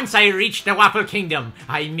 Once I reached the Waffle Kingdom,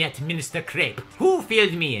 I met Minister Crepe, who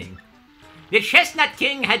filled me in. The Chestnut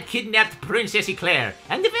King had kidnapped Princess Eclair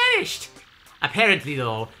and vanished. Apparently,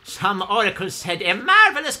 though, some oracles said a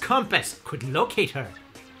marvelous compass could locate her.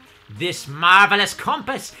 This marvelous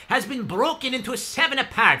compass has been broken into 7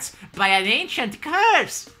 parts by an ancient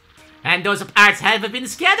curse. And those parts have been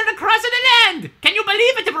scattered across the land. Can you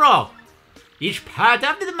believe it, bro? Each part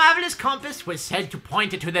of the marvelous compass was said to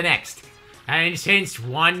point to the next. And since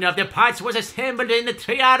one of the parts was assembled in the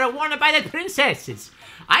tiara worn by the princesses,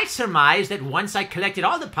 I surmised that once I collected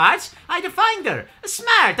all the parts, I'd find her.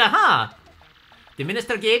 Smart, huh? The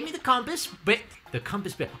minister gave me the compass,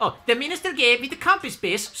 the minister gave me the compass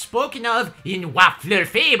base spoken of in Waffler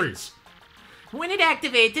Fables. When it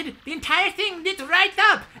activated, the entire thing lit right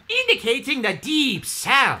up, indicating the deep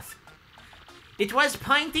south. It was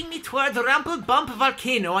pointing me toward the Rumple Bump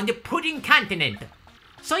volcano on the Pudding Continent.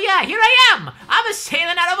 So yeah, here I am. I'm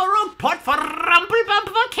sailing out of a rogue port for Rumple Bump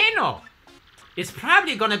volcano. It's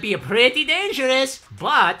probably gonna be pretty dangerous,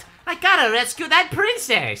 but I gotta rescue that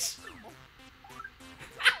princess.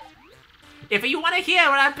 If you want to hear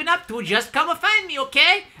what I've been up to, just come and find me,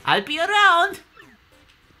 okay? I'll be around.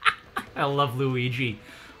 I love Luigi.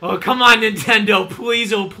 Oh, come on, Nintendo.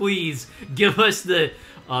 Please, oh, please. Give us the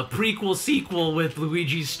prequel sequel with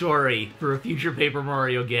Luigi's story for a future Paper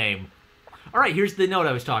Mario game. All right, here's the note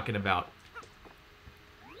I was talking about.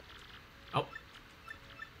 Oh.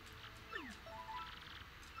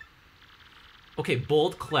 Okay,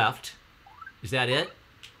 bold cleft. Is that it?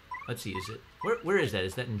 Let's see, is it? Where is that?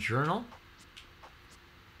 Is that in journal?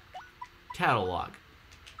 Tattle log.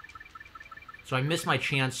 So I missed my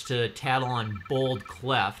chance to tattle on bold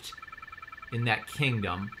cleft in that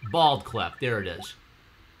kingdom. Bald cleft, there it is.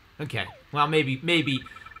 Okay, well maybe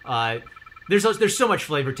there's so much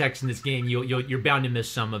flavor text in this game you're bound to miss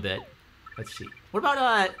some of it. Let's see. What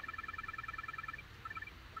about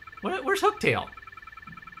where's Hooktail?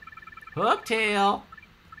 Hooktail,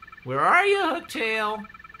 where are you, Hooktail?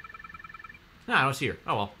 No, I don't see her.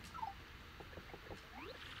 Oh well.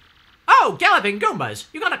 Oh, Galloping Goombas,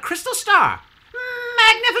 you got a crystal star.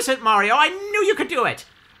 Magnificent, Mario. I knew you could do it.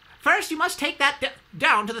 First, you must take that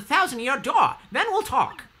down to the 1,000-year door. Then we'll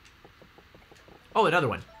talk. Oh, another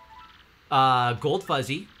one. Gold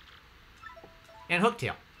Fuzzy. And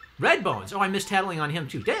Hooktail. Red Bones. Oh, I missed tattling on him,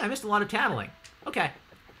 too. Dang, I missed a lot of tattling. Okay.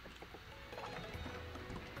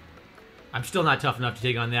 I'm still not tough enough to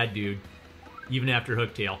take on that dude. Even after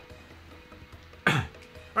Hooktail.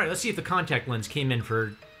 Alright, let's see if the contact lens came in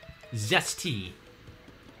for Zesty.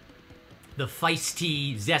 The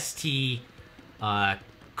feisty, zesty,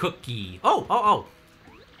 cookie. Oh.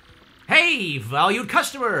 Hey, valued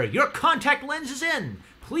customer, your contact lens is in.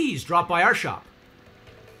 Please drop by our shop.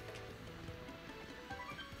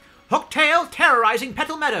 Hooktail terrorizing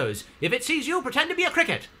Petal Meadows. If it sees you, pretend to be a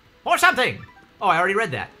cricket. Or something. Oh, I already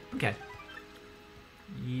read that. Okay.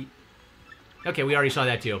 Okay, we already saw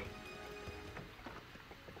that too.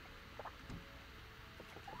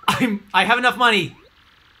 I have enough money.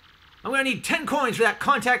 I'm gonna need 10 coins for that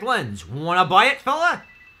contact lens. Wanna buy it, fella?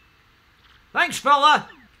 Thanks, fella.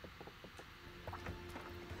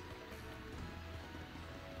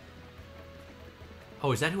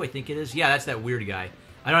 Oh, is that who I think it is? Yeah, that's that weird guy.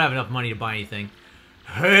 I don't have enough money to buy anything.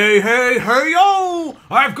 Hey, yo!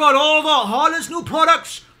 I've got all the hottest new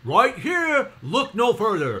products right here. Look no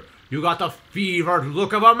further. You got the fevered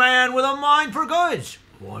look of a man with a mind for goods.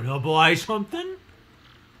 Wanna buy something?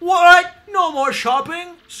 What? No more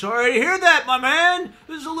shopping? Sorry to hear that, my man.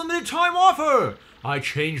 This is a limited time offer. I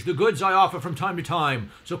change the goods I offer from time to time,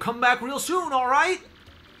 so come back real soon, all right?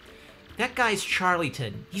 That guy's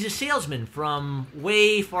Charlieton. He's a salesman from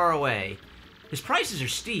way far away. His prices are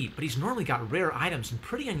steep, but he's normally got rare items and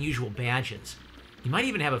pretty unusual badges. He might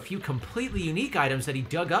even have a few completely unique items that he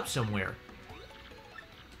dug up somewhere.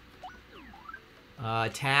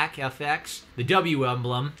 Attack, FX, the W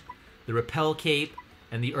emblem, the repel cape,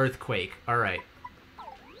 and the earthquake. All right.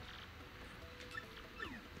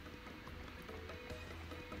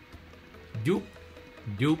 Doop.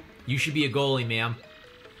 Doop. You should be a goalie, ma'am.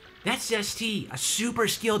 That's Zesty, a super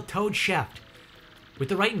skilled toad chef. With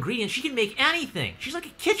the right ingredients, she can make anything. She's like a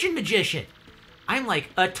kitchen magician. I'm like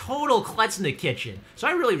a total klutz in the kitchen, so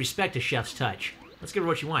I really respect a chef's touch. Let's give her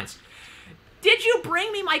what she wants. Did you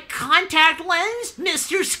bring me my contact lens,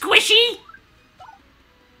 Mr. Squishy?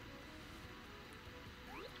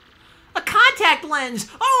 contact lens!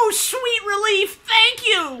 Oh, sweet relief! Thank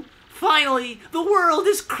you! Finally, the world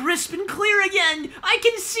is crisp and clear again! I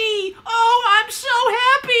can see! Oh, I'm so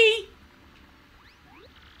happy!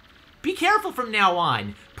 Be careful from now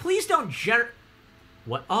on. Please don't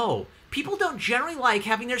What? Oh, people don't generally like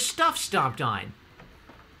having their stuff stomped on.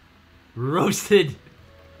 Roasted.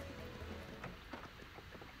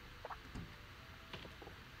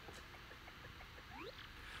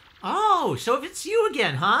 Oh, so if it's you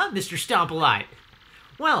again, huh, Mr. Stomp-A-Lot?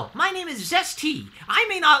 Well, my name is Zesty. I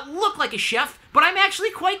may not look like a chef, but I'm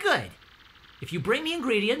actually quite good. If you bring me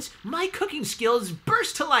ingredients, my cooking skills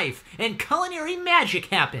burst to life and culinary magic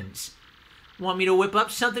happens. Want me to whip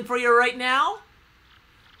up something for you right now?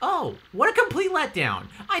 Oh, what a complete letdown.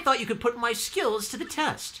 I thought you could put my skills to the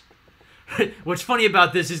test. What's funny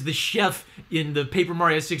about this is the chef in the Paper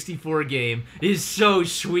Mario 64 game is so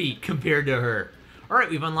sweet compared to her. All right,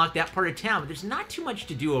 we've unlocked that part of town, but there's not too much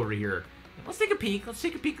to do over here. Let's take a peek. Let's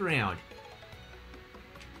take a peek around.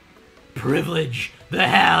 Privilege, the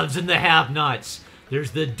haves and the have-nots.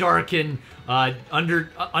 There's the darkened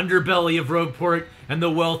underbelly of Rogueport and the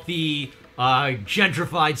wealthy,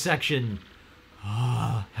 gentrified section.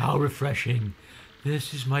 Ah, how refreshing.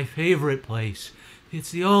 This is my favorite place.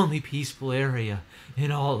 It's the only peaceful area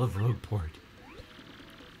in all of Rogueport.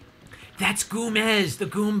 That's Gomez, the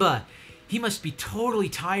Goomba. He must be totally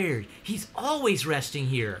tired. He's always resting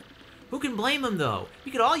here. Who can blame him, though?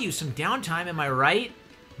 We could all use some downtime, am I right?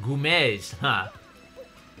 Gomez, huh?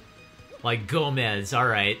 Like Gomez,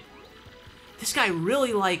 alright. This guy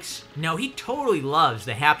really likes... No, he totally loves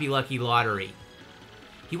the Happy Lucky Lottery.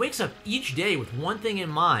 He wakes up each day with one thing in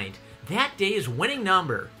mind. That day is winning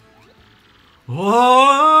number.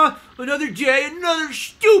 Oh, another day, another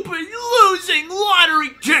stupid losing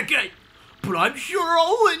lottery ticket. But I'm sure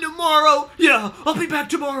I'll win tomorrow. Yeah, I'll be back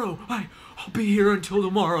tomorrow. I'll be here until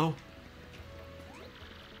tomorrow.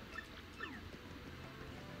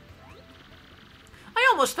 I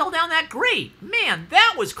almost fell down that grate. Man,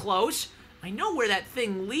 that was close. I know where that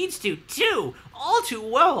thing leads to, too. All too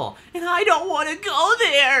well. And I don't want to go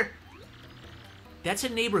there. That's a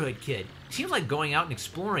neighborhood kid. He seems like going out and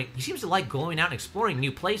exploring. He seems to like going out and exploring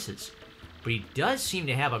new places. But he does seem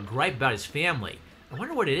to have a gripe about his family. I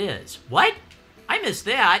wonder what it is. What? I missed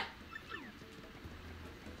that.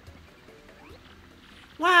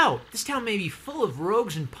 Wow, this town may be full of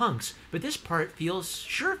rogues and punks, but this part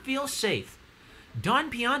sure feels safe. Don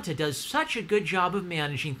Pianta does such a good job of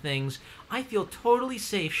managing things. I feel totally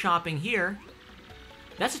safe shopping here.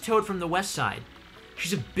 That's a Toad from the west side.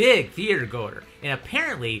 She's a big theater goer, and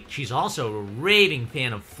apparently she's also a raving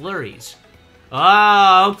fan of flurries.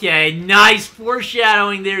 Oh, okay. Nice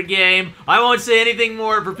foreshadowing there, game. I won't say anything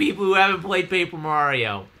more for people who haven't played Paper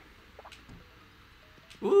Mario.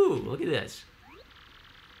 Ooh, look at this.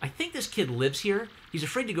 I think this kid lives here. He's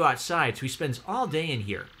afraid to go outside, so he spends all day in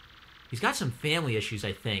here. He's got some family issues,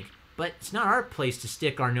 I think. But it's not our place to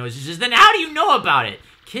stick our noses. Then how do you know about it?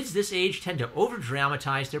 Kids this age tend to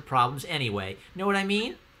over-dramatize their problems anyway. Know what I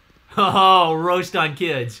mean? Oh, roast on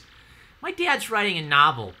kids. My dad's writing a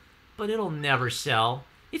novel, but it'll never sell.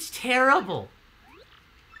 It's terrible.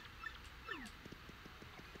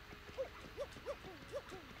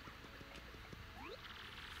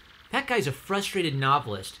 That guy's a frustrated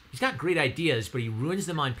novelist. He's got great ideas, but he ruins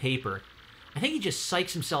them on paper. I think he just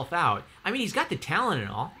psychs himself out. I mean, he's got the talent and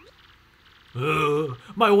all.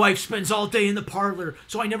 My wife spends all day in the parlor,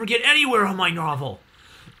 so I never get anywhere on my novel.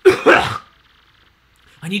 I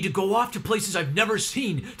need to go off to places I've never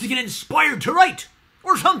seen to get inspired to write,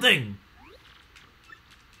 or something.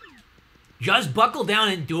 Just buckle down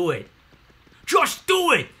and do it. Just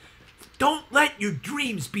do it! Don't let your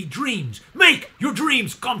dreams be dreams. Make your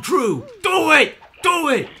dreams come true. Do it! Do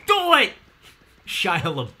it! Do it! Shia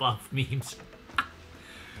LaBeouf memes.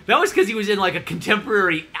 That was because he was in like a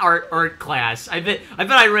contemporary art class. I bet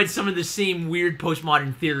I read some of the same weird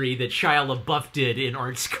postmodern theory that Shia LaBeouf did in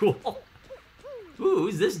art school. Ooh,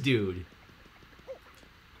 who's this dude?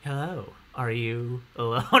 Hello, are you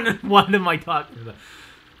alone? What am I talking about?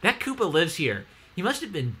 That Koopa lives here. He must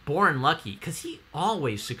have been born lucky, because he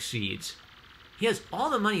always succeeds. He has all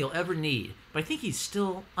the money he'll ever need, but I think he's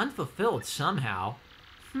still unfulfilled somehow.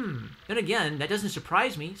 Then again, that doesn't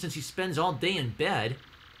surprise me, since he spends all day in bed.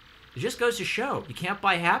 It just goes to show, you can't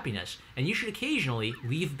buy happiness, and you should occasionally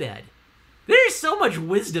leave bed. There's so much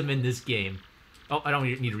wisdom in this game. Oh, I don't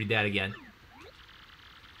need to read that again.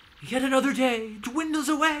 Yet another day dwindles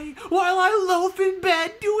away while I loaf in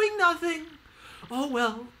bed doing nothing. Oh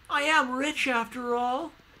well, I am rich after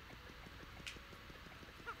all.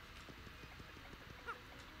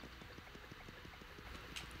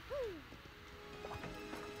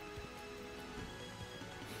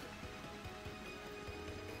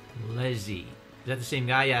 Z. Is that the same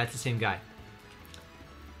guy? Yeah, it's the same guy.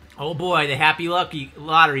 Oh boy, the Happy Lucky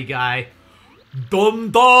Lottery guy.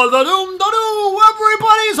 Dum da da dum da doo!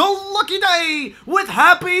 Everybody's a lucky day with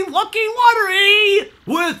Happy Lucky Lottery!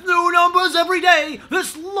 With new numbers every day,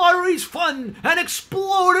 this lottery's fun and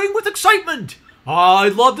exploding with excitement.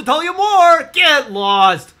 I'd love to tell you more. Get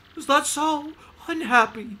lost. Is that so?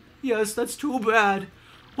 Unhappy. Yes, that's too bad.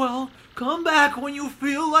 Well, come back when you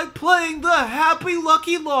feel like playing the Happy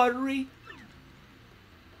Lucky Lottery.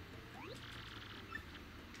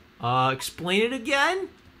 Explain it again?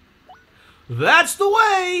 That's the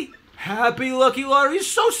way! Happy Lucky Lottery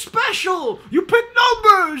is so special! You pick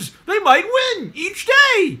numbers! They might win each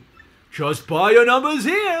day! Just buy your numbers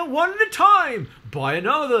here, one at a time. Buy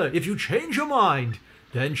another if you change your mind.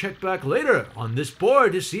 Then check back later on this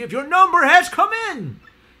board to see if your number has come in.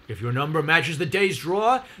 If your number matches the day's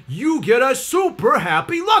draw, you get a super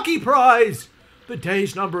happy lucky prize. The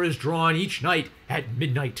day's number is drawn each night at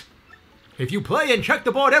midnight. If you play and check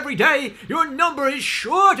the board every day, your number is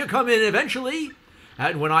sure to come in eventually.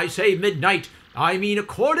 And when I say midnight, I mean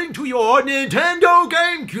according to your Nintendo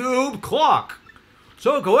GameCube clock.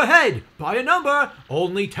 So go ahead, buy a number.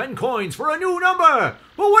 Only 10 coins for a new number.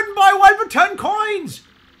 Who wouldn't buy one for 10 coins?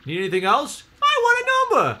 Need anything else? I want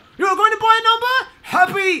a number. You're going to buy a number?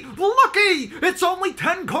 Happy Lucky! It's only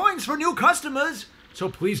 10 coins for new customers. So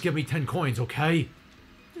please give me 10 coins, okay?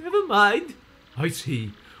 Never mind. I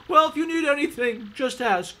see. Well, if you need anything, just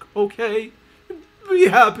ask, okay? Be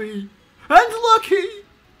happy and lucky.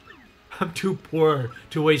 I'm too poor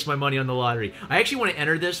to waste my money on the lottery. I actually want to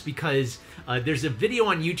enter this because there's a video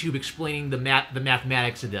on YouTube explaining the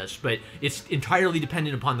mathematics of this, but it's entirely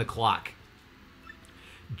dependent upon the clock.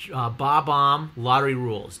 Bob-omb, lottery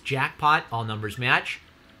rules. Jackpot, all numbers match.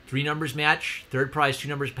 3 numbers match. Third prize, 2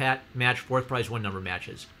 numbers match. Fourth prize, 1 number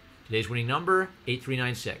matches. Today's winning number,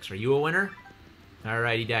 8396. Are you a winner?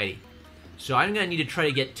 Alrighty-dighty. So I'm going to need to try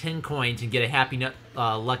to get 10 coins and get a Happy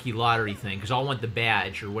Lucky Lottery thing, because I'll want the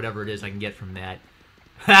badge, or whatever it is I can get from that.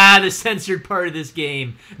 Ha! The censored part of this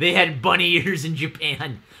game. They had bunny ears in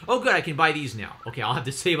Japan. Oh good, I can buy these now. Okay, I'll have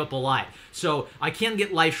to save up a lot. So I can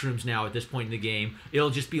get life shrooms now at this point in the game.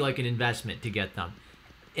 It'll just be like an investment to get them.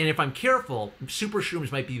 And if I'm careful, super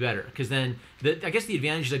shrooms might be better, because then I guess the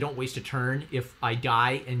advantage is I don't waste a turn if I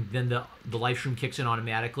die, and then the life shroom kicks in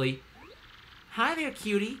automatically. Hi there,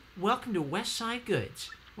 cutie. Welcome to Westside Goods.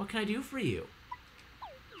 What can I do for you?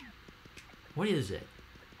 What is it?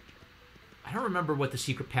 I don't remember what the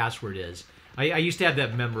secret password is. I used to have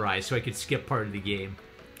that memorized so I could skip part of the game.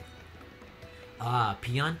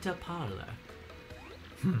 Pianta Parlor.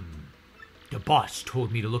 The boss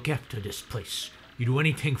told me to look after this place. You do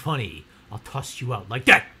anything funny, I'll toss you out like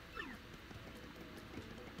that.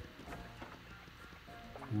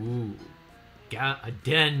 Ooh. A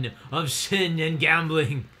den of sin and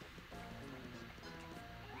gambling.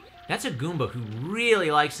 That's a Goomba who really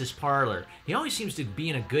likes this parlor. He always seems to be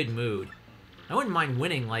in a good mood. I wouldn't mind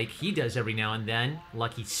winning like he does every now and then.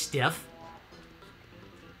 Lucky stiff.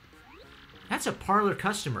 That's a parlor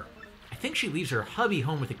customer. I think she leaves her hubby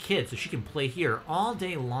home with the kids so she can play here all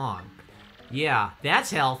day long. Yeah,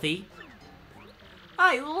 that's healthy.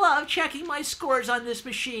 I love checking my scores on this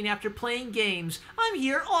machine after playing games. I'm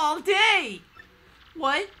here all day.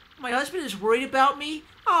 What? My husband is worried about me?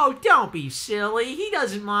 Oh, don't be silly. He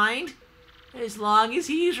doesn't mind. As long as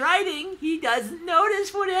he's writing, he doesn't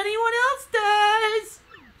notice what anyone else does.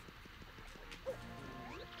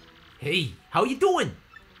 Hey, how you doing?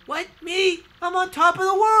 What, me? I'm on top of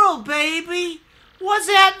the world, baby. What's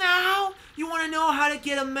that now? You want to know how to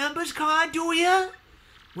get a member's card, do ya?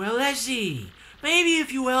 Well, let's see. Maybe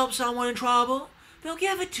if you help someone in trouble, they'll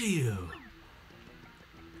give it to you.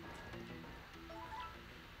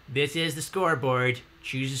 This is the scoreboard.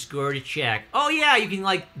 Choose a score to check. Oh yeah, you can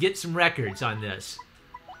like get some records on this.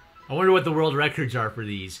 I wonder what the world records are for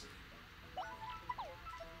these.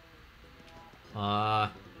 You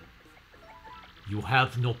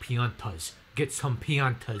have no piantas. Get some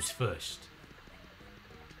piantas first.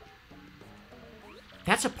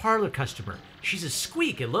 That's a parlor customer. She's a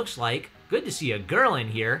squeak, it looks like. Good to see a girl in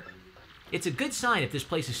here. It's a good sign if this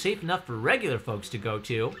place is safe enough for regular folks to go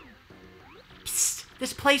to. Psst!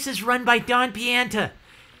 This place is run by Don Pianta.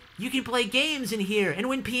 You can play games in here and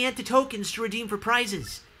win Pianta tokens to redeem for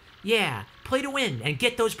prizes. Yeah, play to win and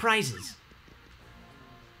get those prizes.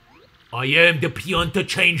 I am the Pianta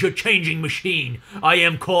Changer changing machine. I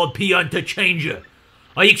am called Pianta Changer.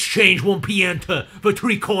 I exchange 1 Pianta for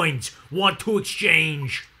 3 coins. Want to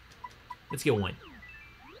exchange? Let's get one.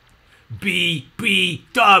 B,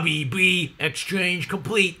 Dobby, B. Exchange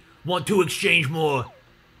complete. Want to exchange more?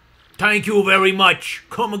 Thank you very much.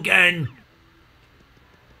 Come again.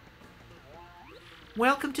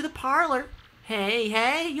 Welcome to the parlor.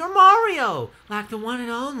 Hey, you're Mario, like the one and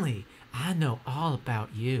only. I know all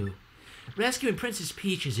about you. Rescuing Princess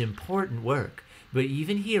Peach is important work, but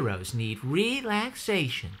even heroes need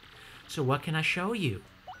relaxation. So what can I show you?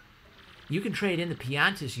 You can trade in the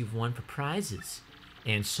Piantas you've won for prizes,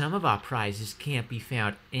 and some of our prizes can't be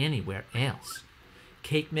found anywhere else.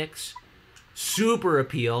 Cake Mix, Super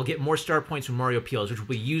Appeal, get more star points from Mario Appeals, which will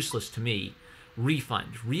be useless to me.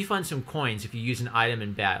 Refund some coins if you use an item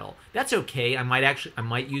in battle. That's okay. I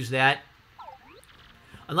might use that.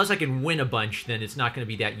 Unless I can win a bunch, then it's not going to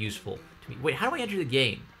be that useful to me. Wait, how do I enter the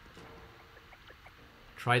game?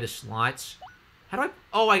 Try the slots. How do I?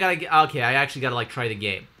 Oh, I gotta get. Okay, I actually gotta like try the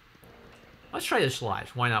game. Let's try the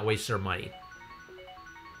slots. Why not waste our money?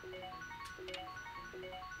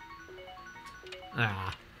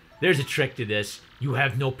 Ah, there's a trick to this. You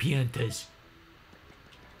have no piantas.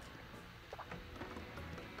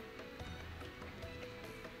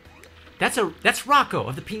 That's Rocco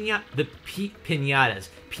of the Piñatas.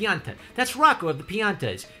 Pianta. That's Rocco of the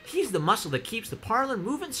Piantas. He's the muscle that keeps the parlor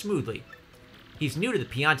moving smoothly. He's new to the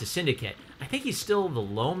Pianta Syndicate. I think he's still the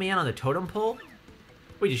low man on the totem pole.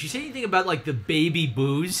 Wait, did she say anything about, like, the baby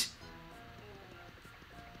Boos?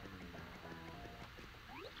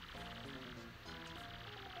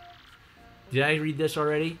 Did I read this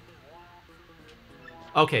already?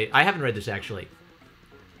 Okay, I haven't read this, actually.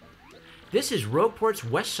 This is Rogueport's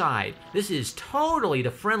west side. This is totally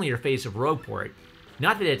the friendlier face of Rogueport.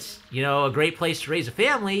 Not that it's, you know, a great place to raise a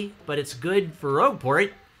family, but it's good for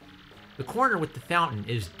Rogueport. The corner with the fountain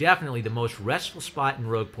is definitely the most restful spot in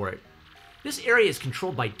Rogueport. This area is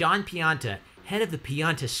controlled by Don Pianta, head of the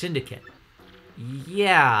Pianta Syndicate.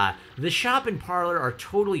 Yeah, the shop and parlor are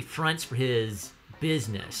totally fronts for his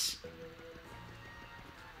business.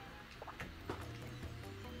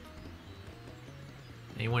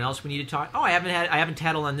 Anyone else we need to talk? Oh, I haven't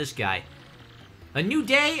tattled on this guy. A new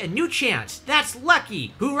day, a new chance. That's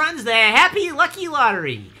Lucky, who runs the Happy Lucky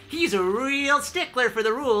Lottery. He's a real stickler for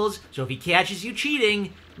the rules, so if he catches you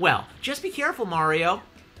cheating, well, just be careful, Mario.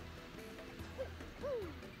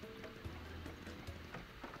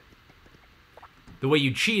 The way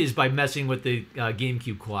you cheat is by messing with the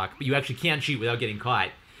GameCube clock, but you actually can't cheat without getting caught.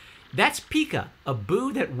 That's Pika, a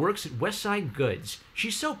boo that works at Westside Goods.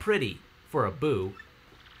 She's so pretty for a boo.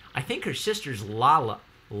 I think her sister's Lala,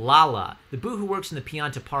 the boo who works in the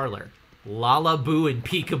Pianta parlor. Lala Boo and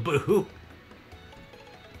Pika Boo.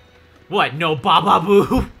 What, no Baba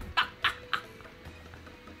Boo?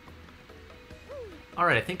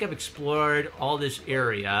 Alright, I think I've explored all this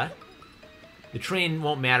area. The train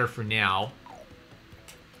won't matter for now.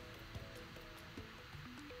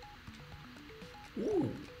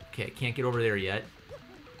 Ooh. Okay, I can't get over there yet.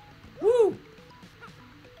 Woo!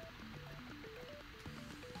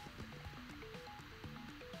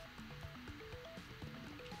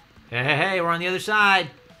 Hey, we're on the other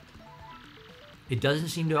side. It doesn't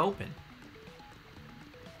seem to open.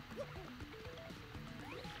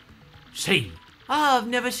 Say, I've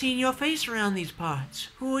never seen your face around these parts.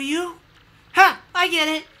 Who are you? Ha! I get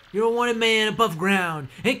it. You're a wanted man above ground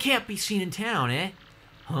and can't be seen in town, eh?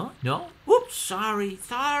 Huh? No? Oops, sorry.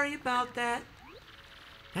 Sorry about that.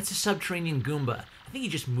 That's a subterranean Goomba. I think he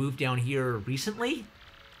just moved down here recently.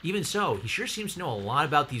 Even so, he sure seems to know a lot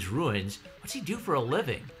about these ruins. What's he do for a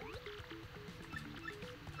living?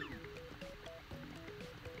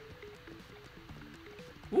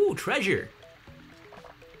 Ooh, treasure.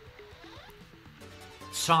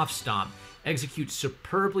 Soft Stomp. Executes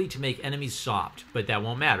superbly to make enemies soft, but that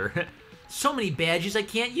won't matter. So many badges I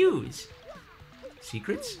can't use.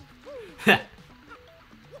 Secrets?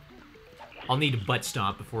 I'll need a butt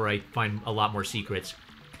stomp before I find a lot more secrets.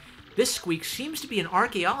 This Squeak seems to be an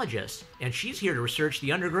archaeologist, and she's here to research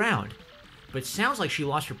the underground. But sounds like she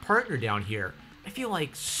lost her partner down here. I feel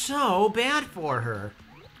like so bad for her.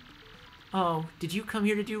 Oh, did you come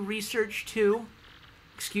here to do research too?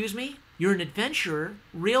 Excuse me? You're an adventurer?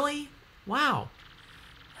 Really? Wow.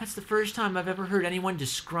 That's the first time I've ever heard anyone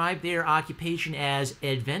describe their occupation as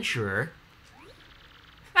adventurer.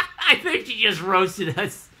 I think she just roasted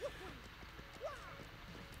us.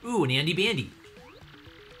 Ooh, an Andy Bandy.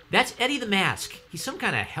 That's Eddie the Mask. He's some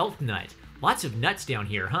kind of health nut. Lots of nuts down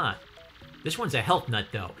here, huh? This one's a health nut,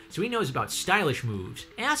 though, so he knows about stylish moves.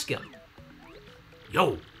 Ask him.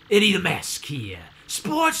 yo, Eddie the Mask here.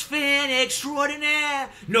 Sports fan extraordinaire.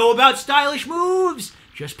 Know about stylish moves?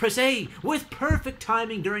 Just press A with perfect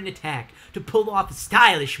timing during attack to pull off a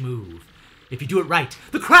stylish move. If you do it right,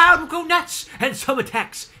 the crowd will go nuts, and some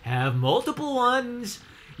attacks have multiple ones.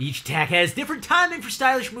 Each attack has different timing for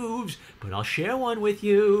stylish moves, but I'll share one with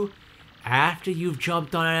you. After you've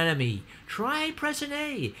jumped on an enemy, try pressing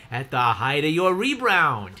A at the height of your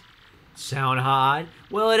rebound. Sound hard?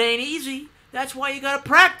 Well, it ain't easy. That's why you gotta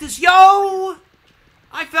practice, yo!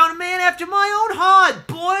 I found a man after my own heart,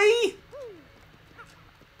 boy!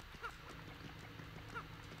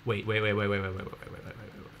 Wait.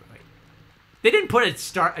 They didn't put a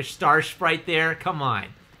star sprite there? Come on.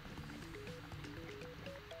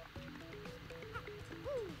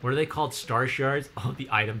 What are they called? Star shards? Oh, the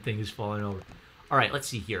item thing is falling over. Alright, let's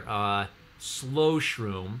see here. Slow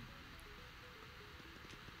shroom.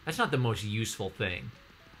 That's not the most useful thing.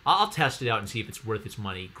 I'll test it out and see if it's worth its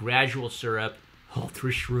money. Gradual syrup,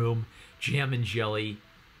 ultra shroom, jam and jelly,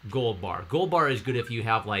 gold bar. Gold bar is good if you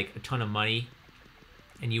have like a ton of money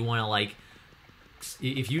and you want to like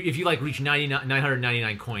if you like reach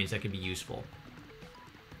 999 coins, that could be useful.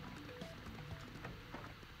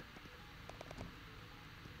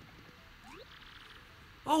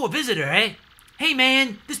 Oh, a visitor, eh? Hey,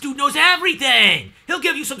 man, this dude knows everything. He'll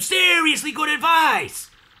give you some seriously good advice.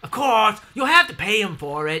 Of course, you'll have to pay him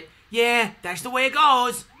for it. Yeah, that's the way it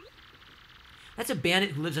goes. That's a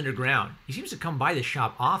bandit who lives underground. He seems to come by the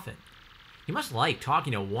shop often. He must like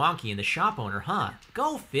talking to Wonky and the shop owner, huh?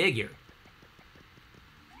 Go figure.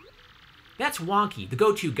 That's Wonky, the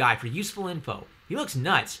go-to guy for useful info. He looks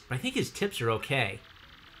nuts, but I think his tips are okay.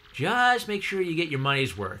 Just make sure you get your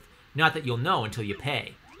money's worth. Not that you'll know until you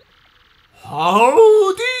pay.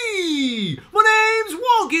 Howdy! My name's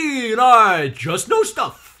Wonky, and I just know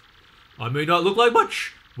stuff. I may not look like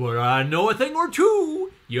much, but I know a thing or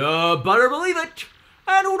two. You better believe it.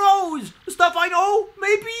 And who knows, the stuff I know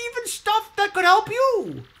may be even stuff that could help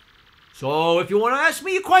you. So if you want to ask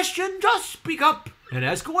me a question, just speak up and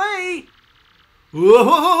ask away.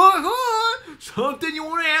 Something you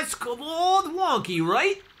want to ask of old Wonky,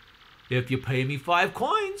 right? If you pay me 5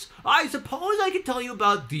 coins, I suppose I can tell you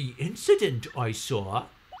about the incident I saw.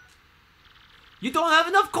 You don't have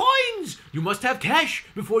enough coins! You must have cash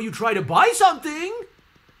before you try to buy something!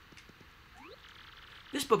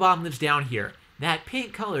 This Bob-omb lives down here. That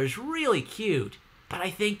pink color is really cute. But I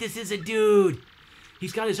think this is a dude.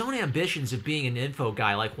 He's got his own ambitions of being an info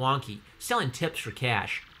guy like Wonky, selling tips for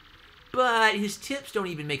cash. But his tips don't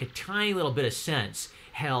even make a tiny little bit of sense.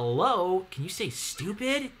 Hello? Can you say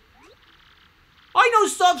stupid? I know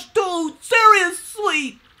stuff too,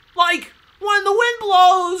 seriously! Like, when the wind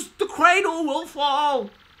blows, the cradle will fall.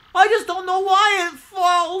 I just don't know why it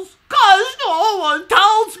falls, 'cause no one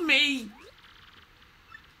tells me.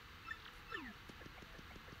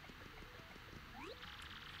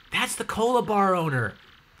 That's the Cola Bar owner.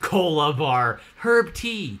 Cola Bar. Herb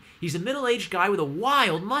T. He's a middle-aged guy with a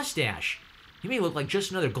wild mustache. He may look like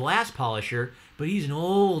just another glass polisher, but he's an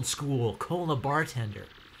old-school cola bartender.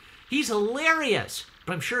 He's hilarious,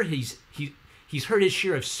 but I'm sure he's heard his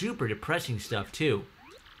share of super depressing stuff, too.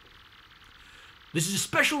 This is a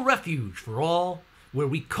special refuge for all where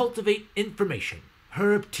we cultivate information.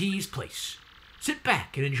 Herb T's place. Sit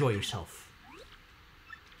back and enjoy yourself.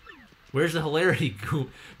 Where's the hilarity?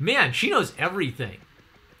 Man, she knows everything.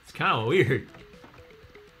 It's kind of weird.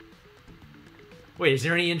 Wait, is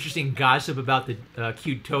there any interesting gossip about the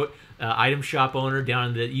cute item shop owner down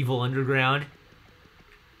in the evil underground?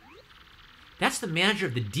 That's the manager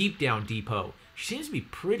of the Deep Down Depot. She seems to be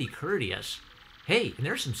pretty courteous. Hey, and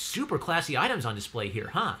there's some super classy items on display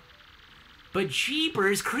here, huh? But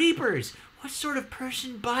jeepers creepers! What sort of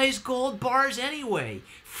person buys gold bars anyway?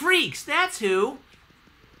 Freaks, that's who!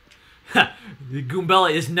 Ha! The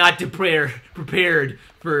Goombella is not prepared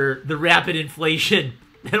for the rapid inflation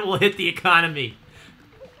that will hit the economy.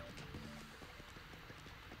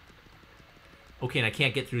 Okay, and I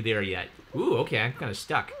can't get through there yet. Ooh, okay, I'm kind of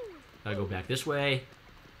stuck. Gotta go back this way.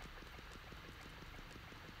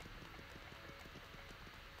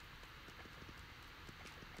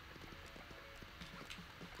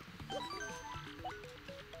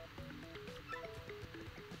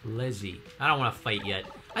 Lizzie. I don't want to fight yet.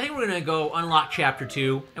 I think we're going to go unlock Chapter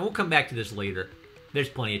 2, and we'll come back to this later. There's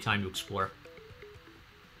plenty of time to explore.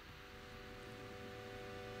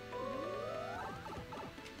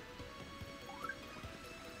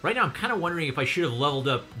 Right now, I'm kind of wondering if I should have leveled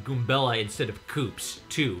up Goombella instead of Koops,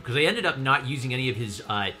 too, because I ended up not using any of his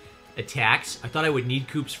attacks. I thought I would need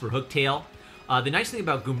Koops for Hooktail. The nice thing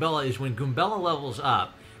about Goombella is when Goombella levels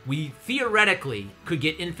up, we theoretically could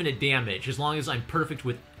get infinite damage as long as I'm perfect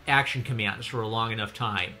with action commands for a long enough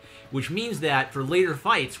time, which means that for later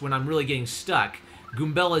fights, when I'm really getting stuck,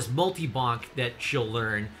 Goombella's multi-bonk that she'll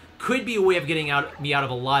learn could be a way of getting me out of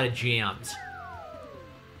a lot of jams.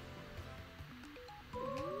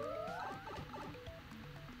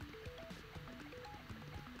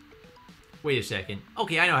 Wait a second.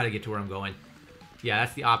 Okay, I know how to get to where I'm going. Yeah,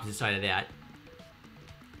 that's the opposite side of that.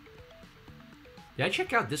 Did I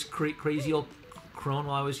check out this crazy old crone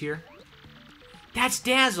while I was here? That's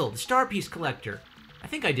Dazzle, the Star Piece Collector. I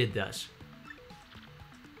think I did this.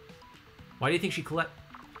 Why do you think she collect...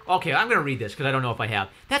 Okay, I'm going to read this because I don't know if I have.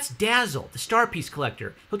 That's Dazzle, the Star Piece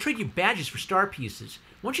Collector. He'll trade you badges for star pieces.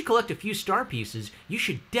 Once you collect a few star pieces, you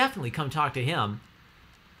should definitely come talk to him.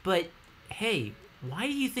 But, hey, why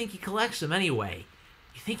do you think he collects them anyway?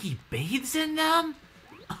 You think he bathes in them?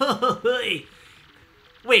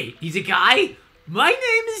 Wait, he's a guy? My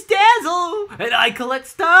name is Dazzle, and I collect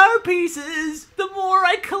star pieces. The more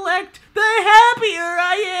I collect, the happier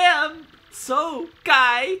I am. So,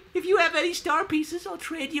 guy, if you have any star pieces, I'll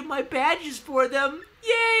trade you my badges for them.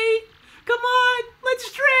 Yay! Come on,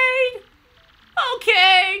 let's trade.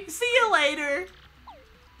 Okay, see you later.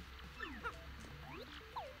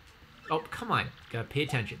 Oh, come on. Gotta pay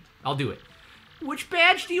attention. I'll do it. Which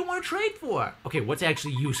badge do you want to trade for? Okay, what's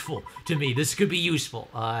actually useful to me? This could be useful.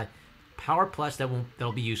 Power Plus,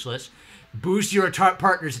 that'll be useless. Boost your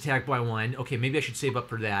partner's attack by 1. Okay, maybe I should save up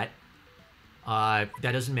for that. That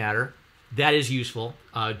doesn't matter. That is useful.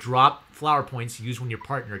 Drop flower points used when your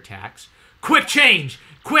partner attacks. Quick change!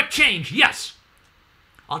 Quick change, yes!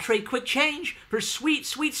 I'll trade quick change for sweet,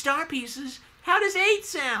 sweet star pieces. How does 8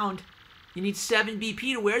 sound? You need 7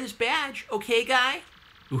 BP to wear this badge. Okay, guy?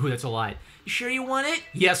 Ooh, that's a lot. You sure you want it?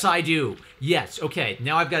 Yes, I do. Yes, okay.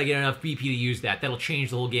 Now I've got to get enough BP to use that. That'll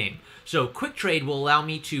change the whole game. So, quick trade will allow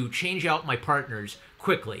me to change out my partners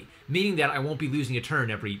quickly, meaning that I won't be losing a turn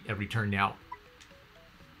every turn now.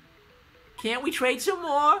 Can't we trade some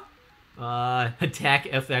more? Attack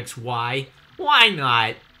FXY. Why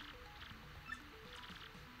not?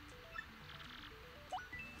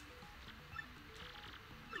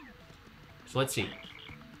 So let's see.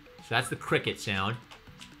 So that's the cricket sound.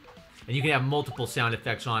 And you can have multiple sound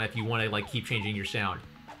effects on if you want to like keep changing your sound.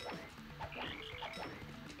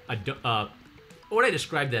 What would I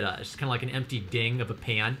describe that as? It's kind of like an empty ding of a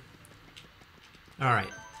pan. Alright.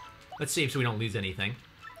 Let's save so we don't lose anything.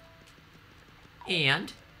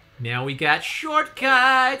 And now we got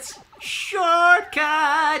shortcuts!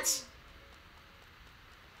 Shortcuts!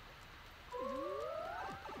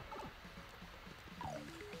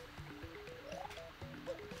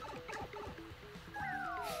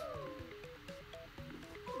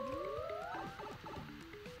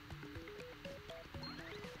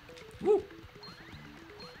 Woo!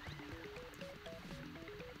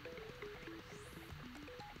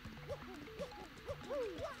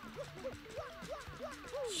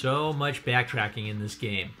 So much backtracking in this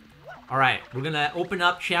game. Alright, we're gonna open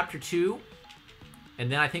up Chapter 2,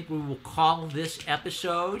 and then I think we will call this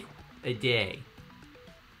episode a day.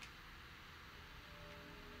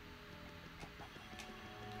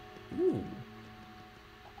 Ooh.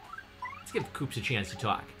 Let's give Koops a chance to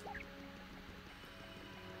talk.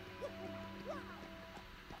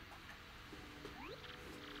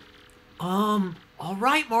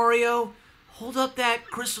 Alright, Mario. Hold up that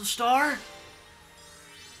crystal star.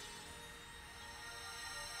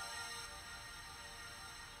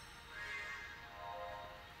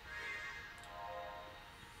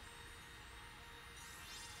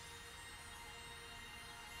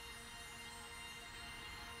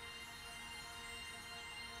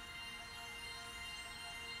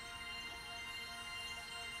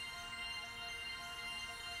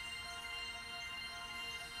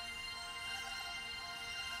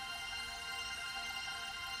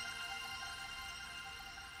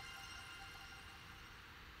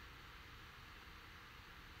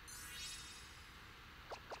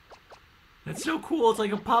 That's so cool. It's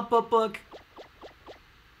like a pop-up book.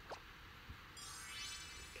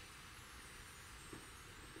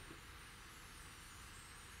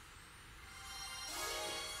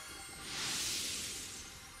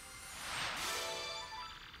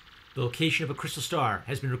 The location of a crystal star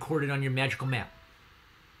has been recorded on your magical map.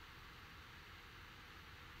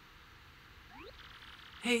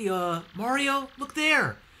 Hey, Mario, look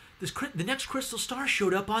there. The next crystal star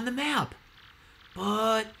showed up on the map.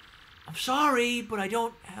 But I'm sorry, but I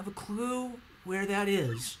don't have a clue where that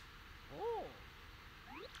is.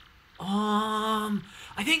 I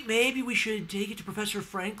think maybe we should take it to Professor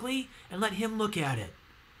Frankly and let him look at it.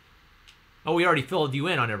 Oh, we already filled you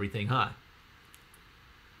in on everything, huh?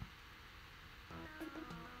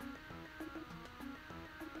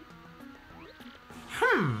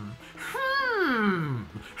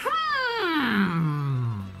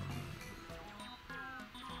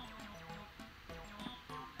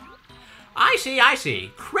 I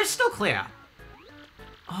see. Crystal clear.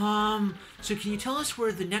 So can you tell us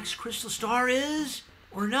where the next crystal star is?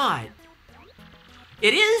 Or not?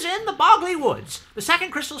 It is in the Boggly Woods. The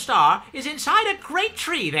second crystal star is inside a great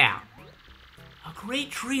tree there. A great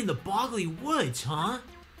tree in the Boggly Woods, huh?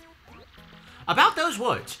 About those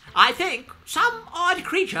woods, I think some odd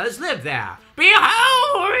creatures live there.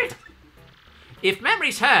 Behold! If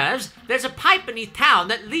memory serves, there's a pipe beneath town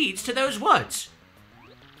that leads to those woods.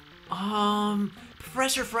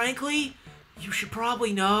 Professor Frankly, you should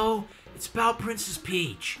probably know. It's about Princess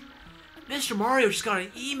Peach. Mr. Mario just got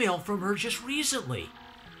an email from her just recently.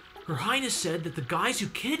 Her Highness said that the guys who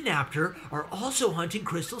kidnapped her are also hunting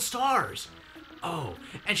crystal stars. Oh,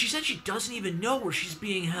 and she said she doesn't even know where she's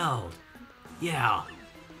being held. Yeah.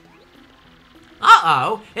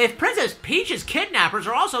 Uh-oh, if Princess Peach's kidnappers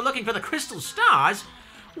are also looking for the crystal stars,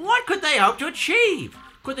 what could they hope to achieve?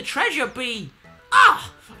 Could the treasure be...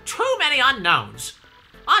 too many unknowns.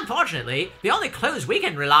 Unfortunately, the only clues we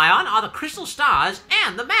can rely on are the crystal stars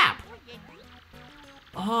and the map.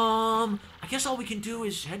 I guess all we can do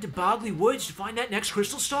is head to Boggly Woods to find that next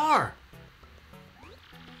crystal star.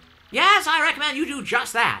 Yes, I recommend you do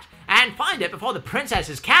just that, and find it before the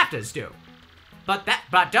princess's captors do.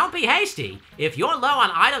 But don't be hasty. If you're low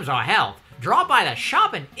on items or health, drop by the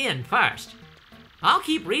Shopping Inn first. I'll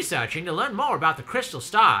keep researching to learn more about the crystal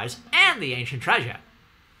stars and the ancient treasure.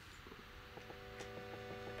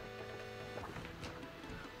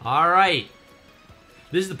 Alright.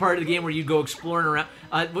 This is the part of the game where you go exploring around.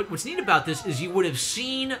 What's neat about this is you would have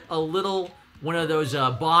seen a little one of those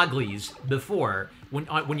Bogglies before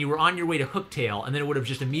when you were on your way to Hooktail, and then it would have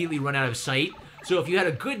just immediately run out of sight. So if you had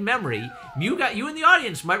a good memory, you in the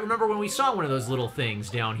audience might remember when we saw one of those little things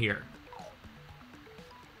down here.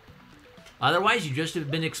 Otherwise, you just have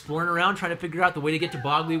been exploring around trying to figure out the way to get to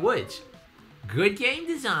Boggly Woods. Good game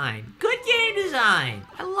design. Good game design.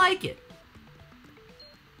 I like it.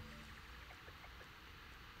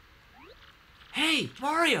 Hey,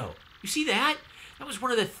 Mario, you see that? That was one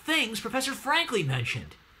of the things Professor Frankly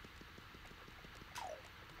mentioned.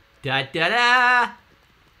 Da-da-da!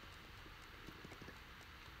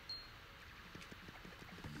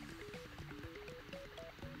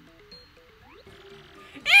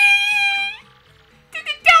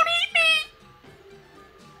 Don't eat me!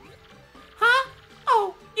 Huh?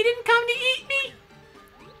 Oh, you didn't come to eat me?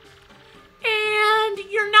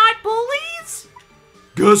 And you're not bullies?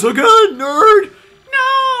 Guess again, nerd!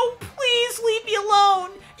 No! Please leave me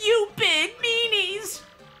alone! You big meanies!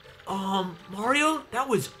 Mario, that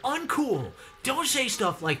was uncool. Don't say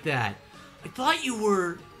stuff like that. I thought you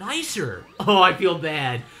were nicer. Oh, I feel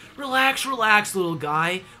bad. Relax, relax, little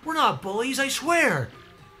guy. We're not bullies, I swear.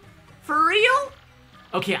 For real?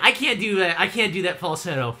 Okay, I can't do that. I can't do that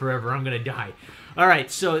falsetto forever. I'm gonna die. All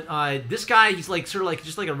right, so this guy, he's like sort of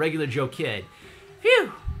just like a regular Joe kid.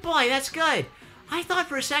 Phew, boy, that's good. I thought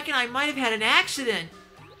for a second I might have had an accident.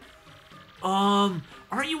 Aren't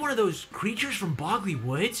you one of those creatures from Boggly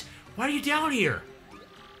Woods? Why are you down here?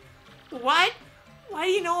 What? Why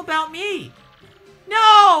do you know about me?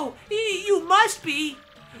 No! You must be!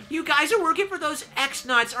 You guys are working for those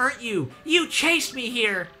X-Nuts, aren't you? You chased me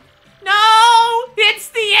here. No! It's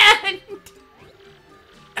the end!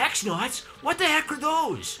 X-Nuts? What the heck are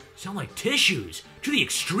those? Sound like tissues. To the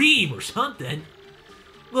extreme or something.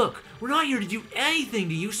 Look, we're not here to do anything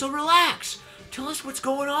to you, so relax. Tell us what's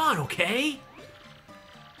going on, okay?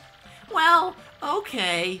 Well,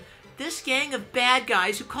 okay. This gang of bad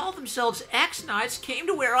guys who call themselves X-Nuts came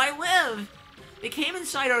to where I live. They came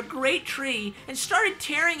inside our great tree and started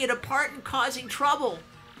tearing it apart and causing trouble.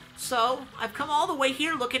 So, I've come all the way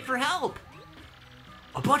here looking for help.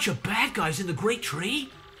 A bunch of bad guys in the great tree?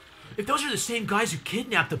 If those are the same guys who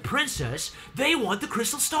kidnapped the princess, they want the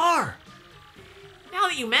crystal star. Now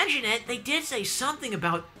that you mention it, they did say something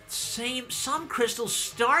about some crystal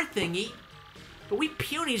star thingy. But we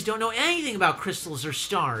punies don't know anything about crystals or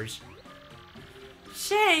stars.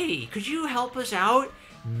 Say, could you help us out?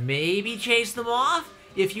 Maybe chase them off?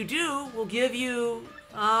 If you do, we'll give you,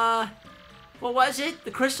 what was it?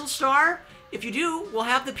 The crystal star? If you do, we'll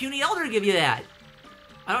have the puny elder give you that.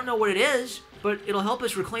 I don't know what it is, but it'll help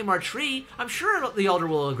us reclaim our tree. I'm sure the elder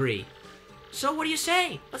will agree. So what do you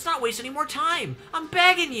say? Let's not waste any more time. I'm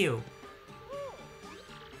begging you.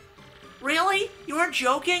 Really? You aren't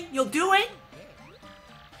joking? You'll do it?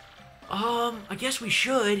 I guess we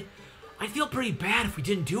should. I'd feel pretty bad if we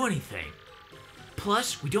didn't do anything.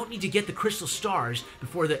 Plus, we don't need to get the crystal stars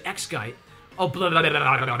before the X guy... Oh, blah, blah, blah, blah,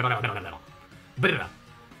 blah, blah, blah, blah, blah, blah.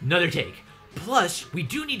 Another take. Plus, we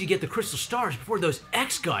do need to get the crystal stars before those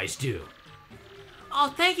X guys do.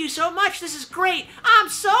 Oh, thank you so much. This is great. I'm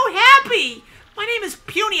so happy. My name is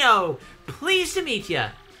Punio. Pleased to meet you.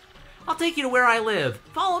 I'll take you to where I live.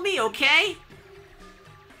 Follow me, okay?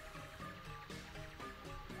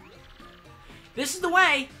 This is the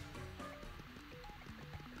way.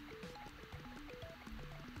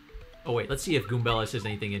 Oh wait, let's see if Goombella says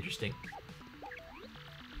anything interesting.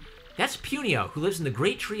 That's Punio, who lives in the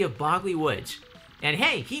Great Tree of Bogley Woods. And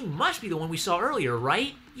hey, he must be the one we saw earlier,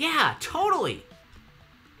 right? Yeah, totally.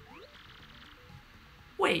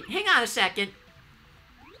 Wait, hang on a second.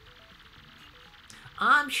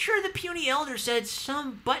 I'm sure the puny elder said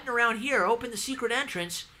some button around here opened the secret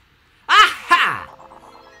entrance. Aha!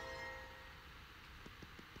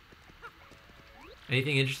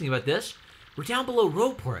 Anything interesting about this? We're down below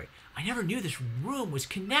Roadport. I never knew this room was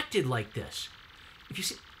connected like this. If you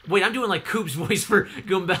see... Wait, I'm doing like Coop's voice for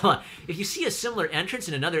Goombella. If you see a similar entrance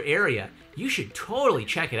in another area, you should totally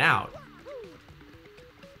check it out.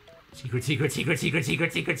 Secret, secret, secret, secret,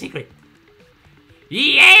 secret, secret, secret.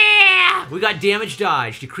 Yeah! We got damage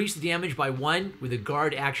dodge. Decrease the damage by 1 with a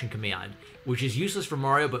guard action command, which is useless for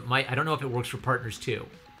Mario, but I don't know if it works for partners too.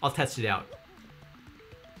 I'll test it out.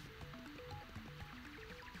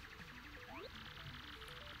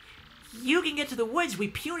 You can get to the woods we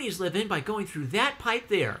punies live in by going through that pipe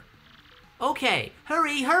there. Okay,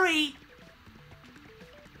 hurry, hurry!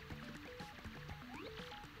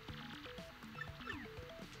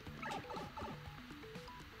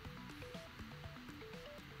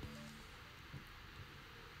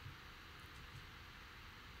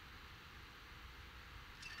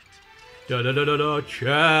 Da-da-da-da-da,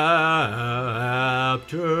 Chapter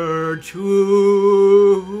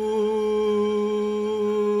 2.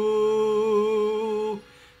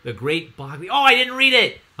 The Great Bogley... Oh, I didn't read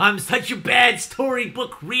it! I'm such a bad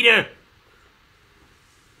storybook reader!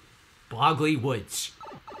 Bogley Woods.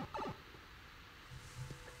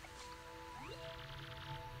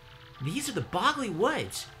 These are the Bogley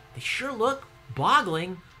Woods. They sure look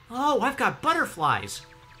boggling. Oh, I've got butterflies.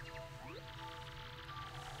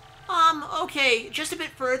 Okay, just a bit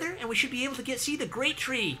further, and we should be able to see the Great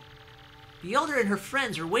Tree. The Elder and her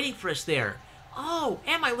friends are waiting for us there. Oh,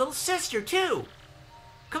 and my little sister, too.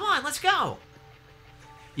 Come on, let's go.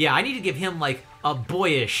 Yeah, I need to give him, like, a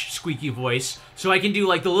boyish squeaky voice, so I can do,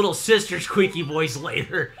 like, the little sister squeaky voice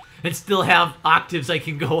later, and still have octaves I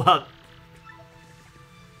can go up.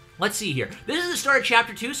 Let's see here. This is the start of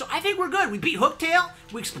Chapter 2, so I think we're good. We beat Hooktail,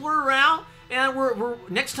 we explored around, and we're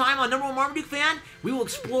next time on Number One Marmaduke Fan, we will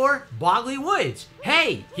explore Bogley Woods.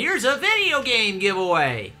 Hey, here's a video game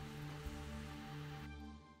giveaway.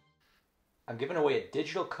 I'm giving away a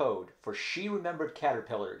digital code for She Remembered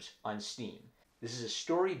Caterpillars on Steam. This is a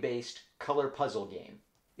story-based color puzzle game.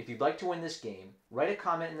 If you'd like to win this game, write a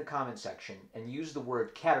comment in the comment section and use the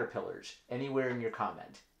word caterpillars anywhere in your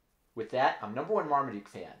comment. With that, I'm Number One Marmaduke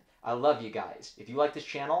Fan. I love you guys. If you like this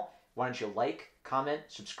channel, why don't you like, comment,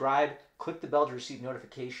 subscribe, click the bell to receive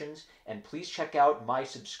notifications, and please check out my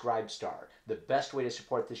Subscribestar, the best way to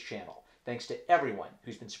support this channel. Thanks to everyone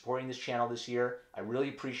who's been supporting this channel this year. I really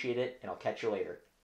appreciate it, and I'll catch you later.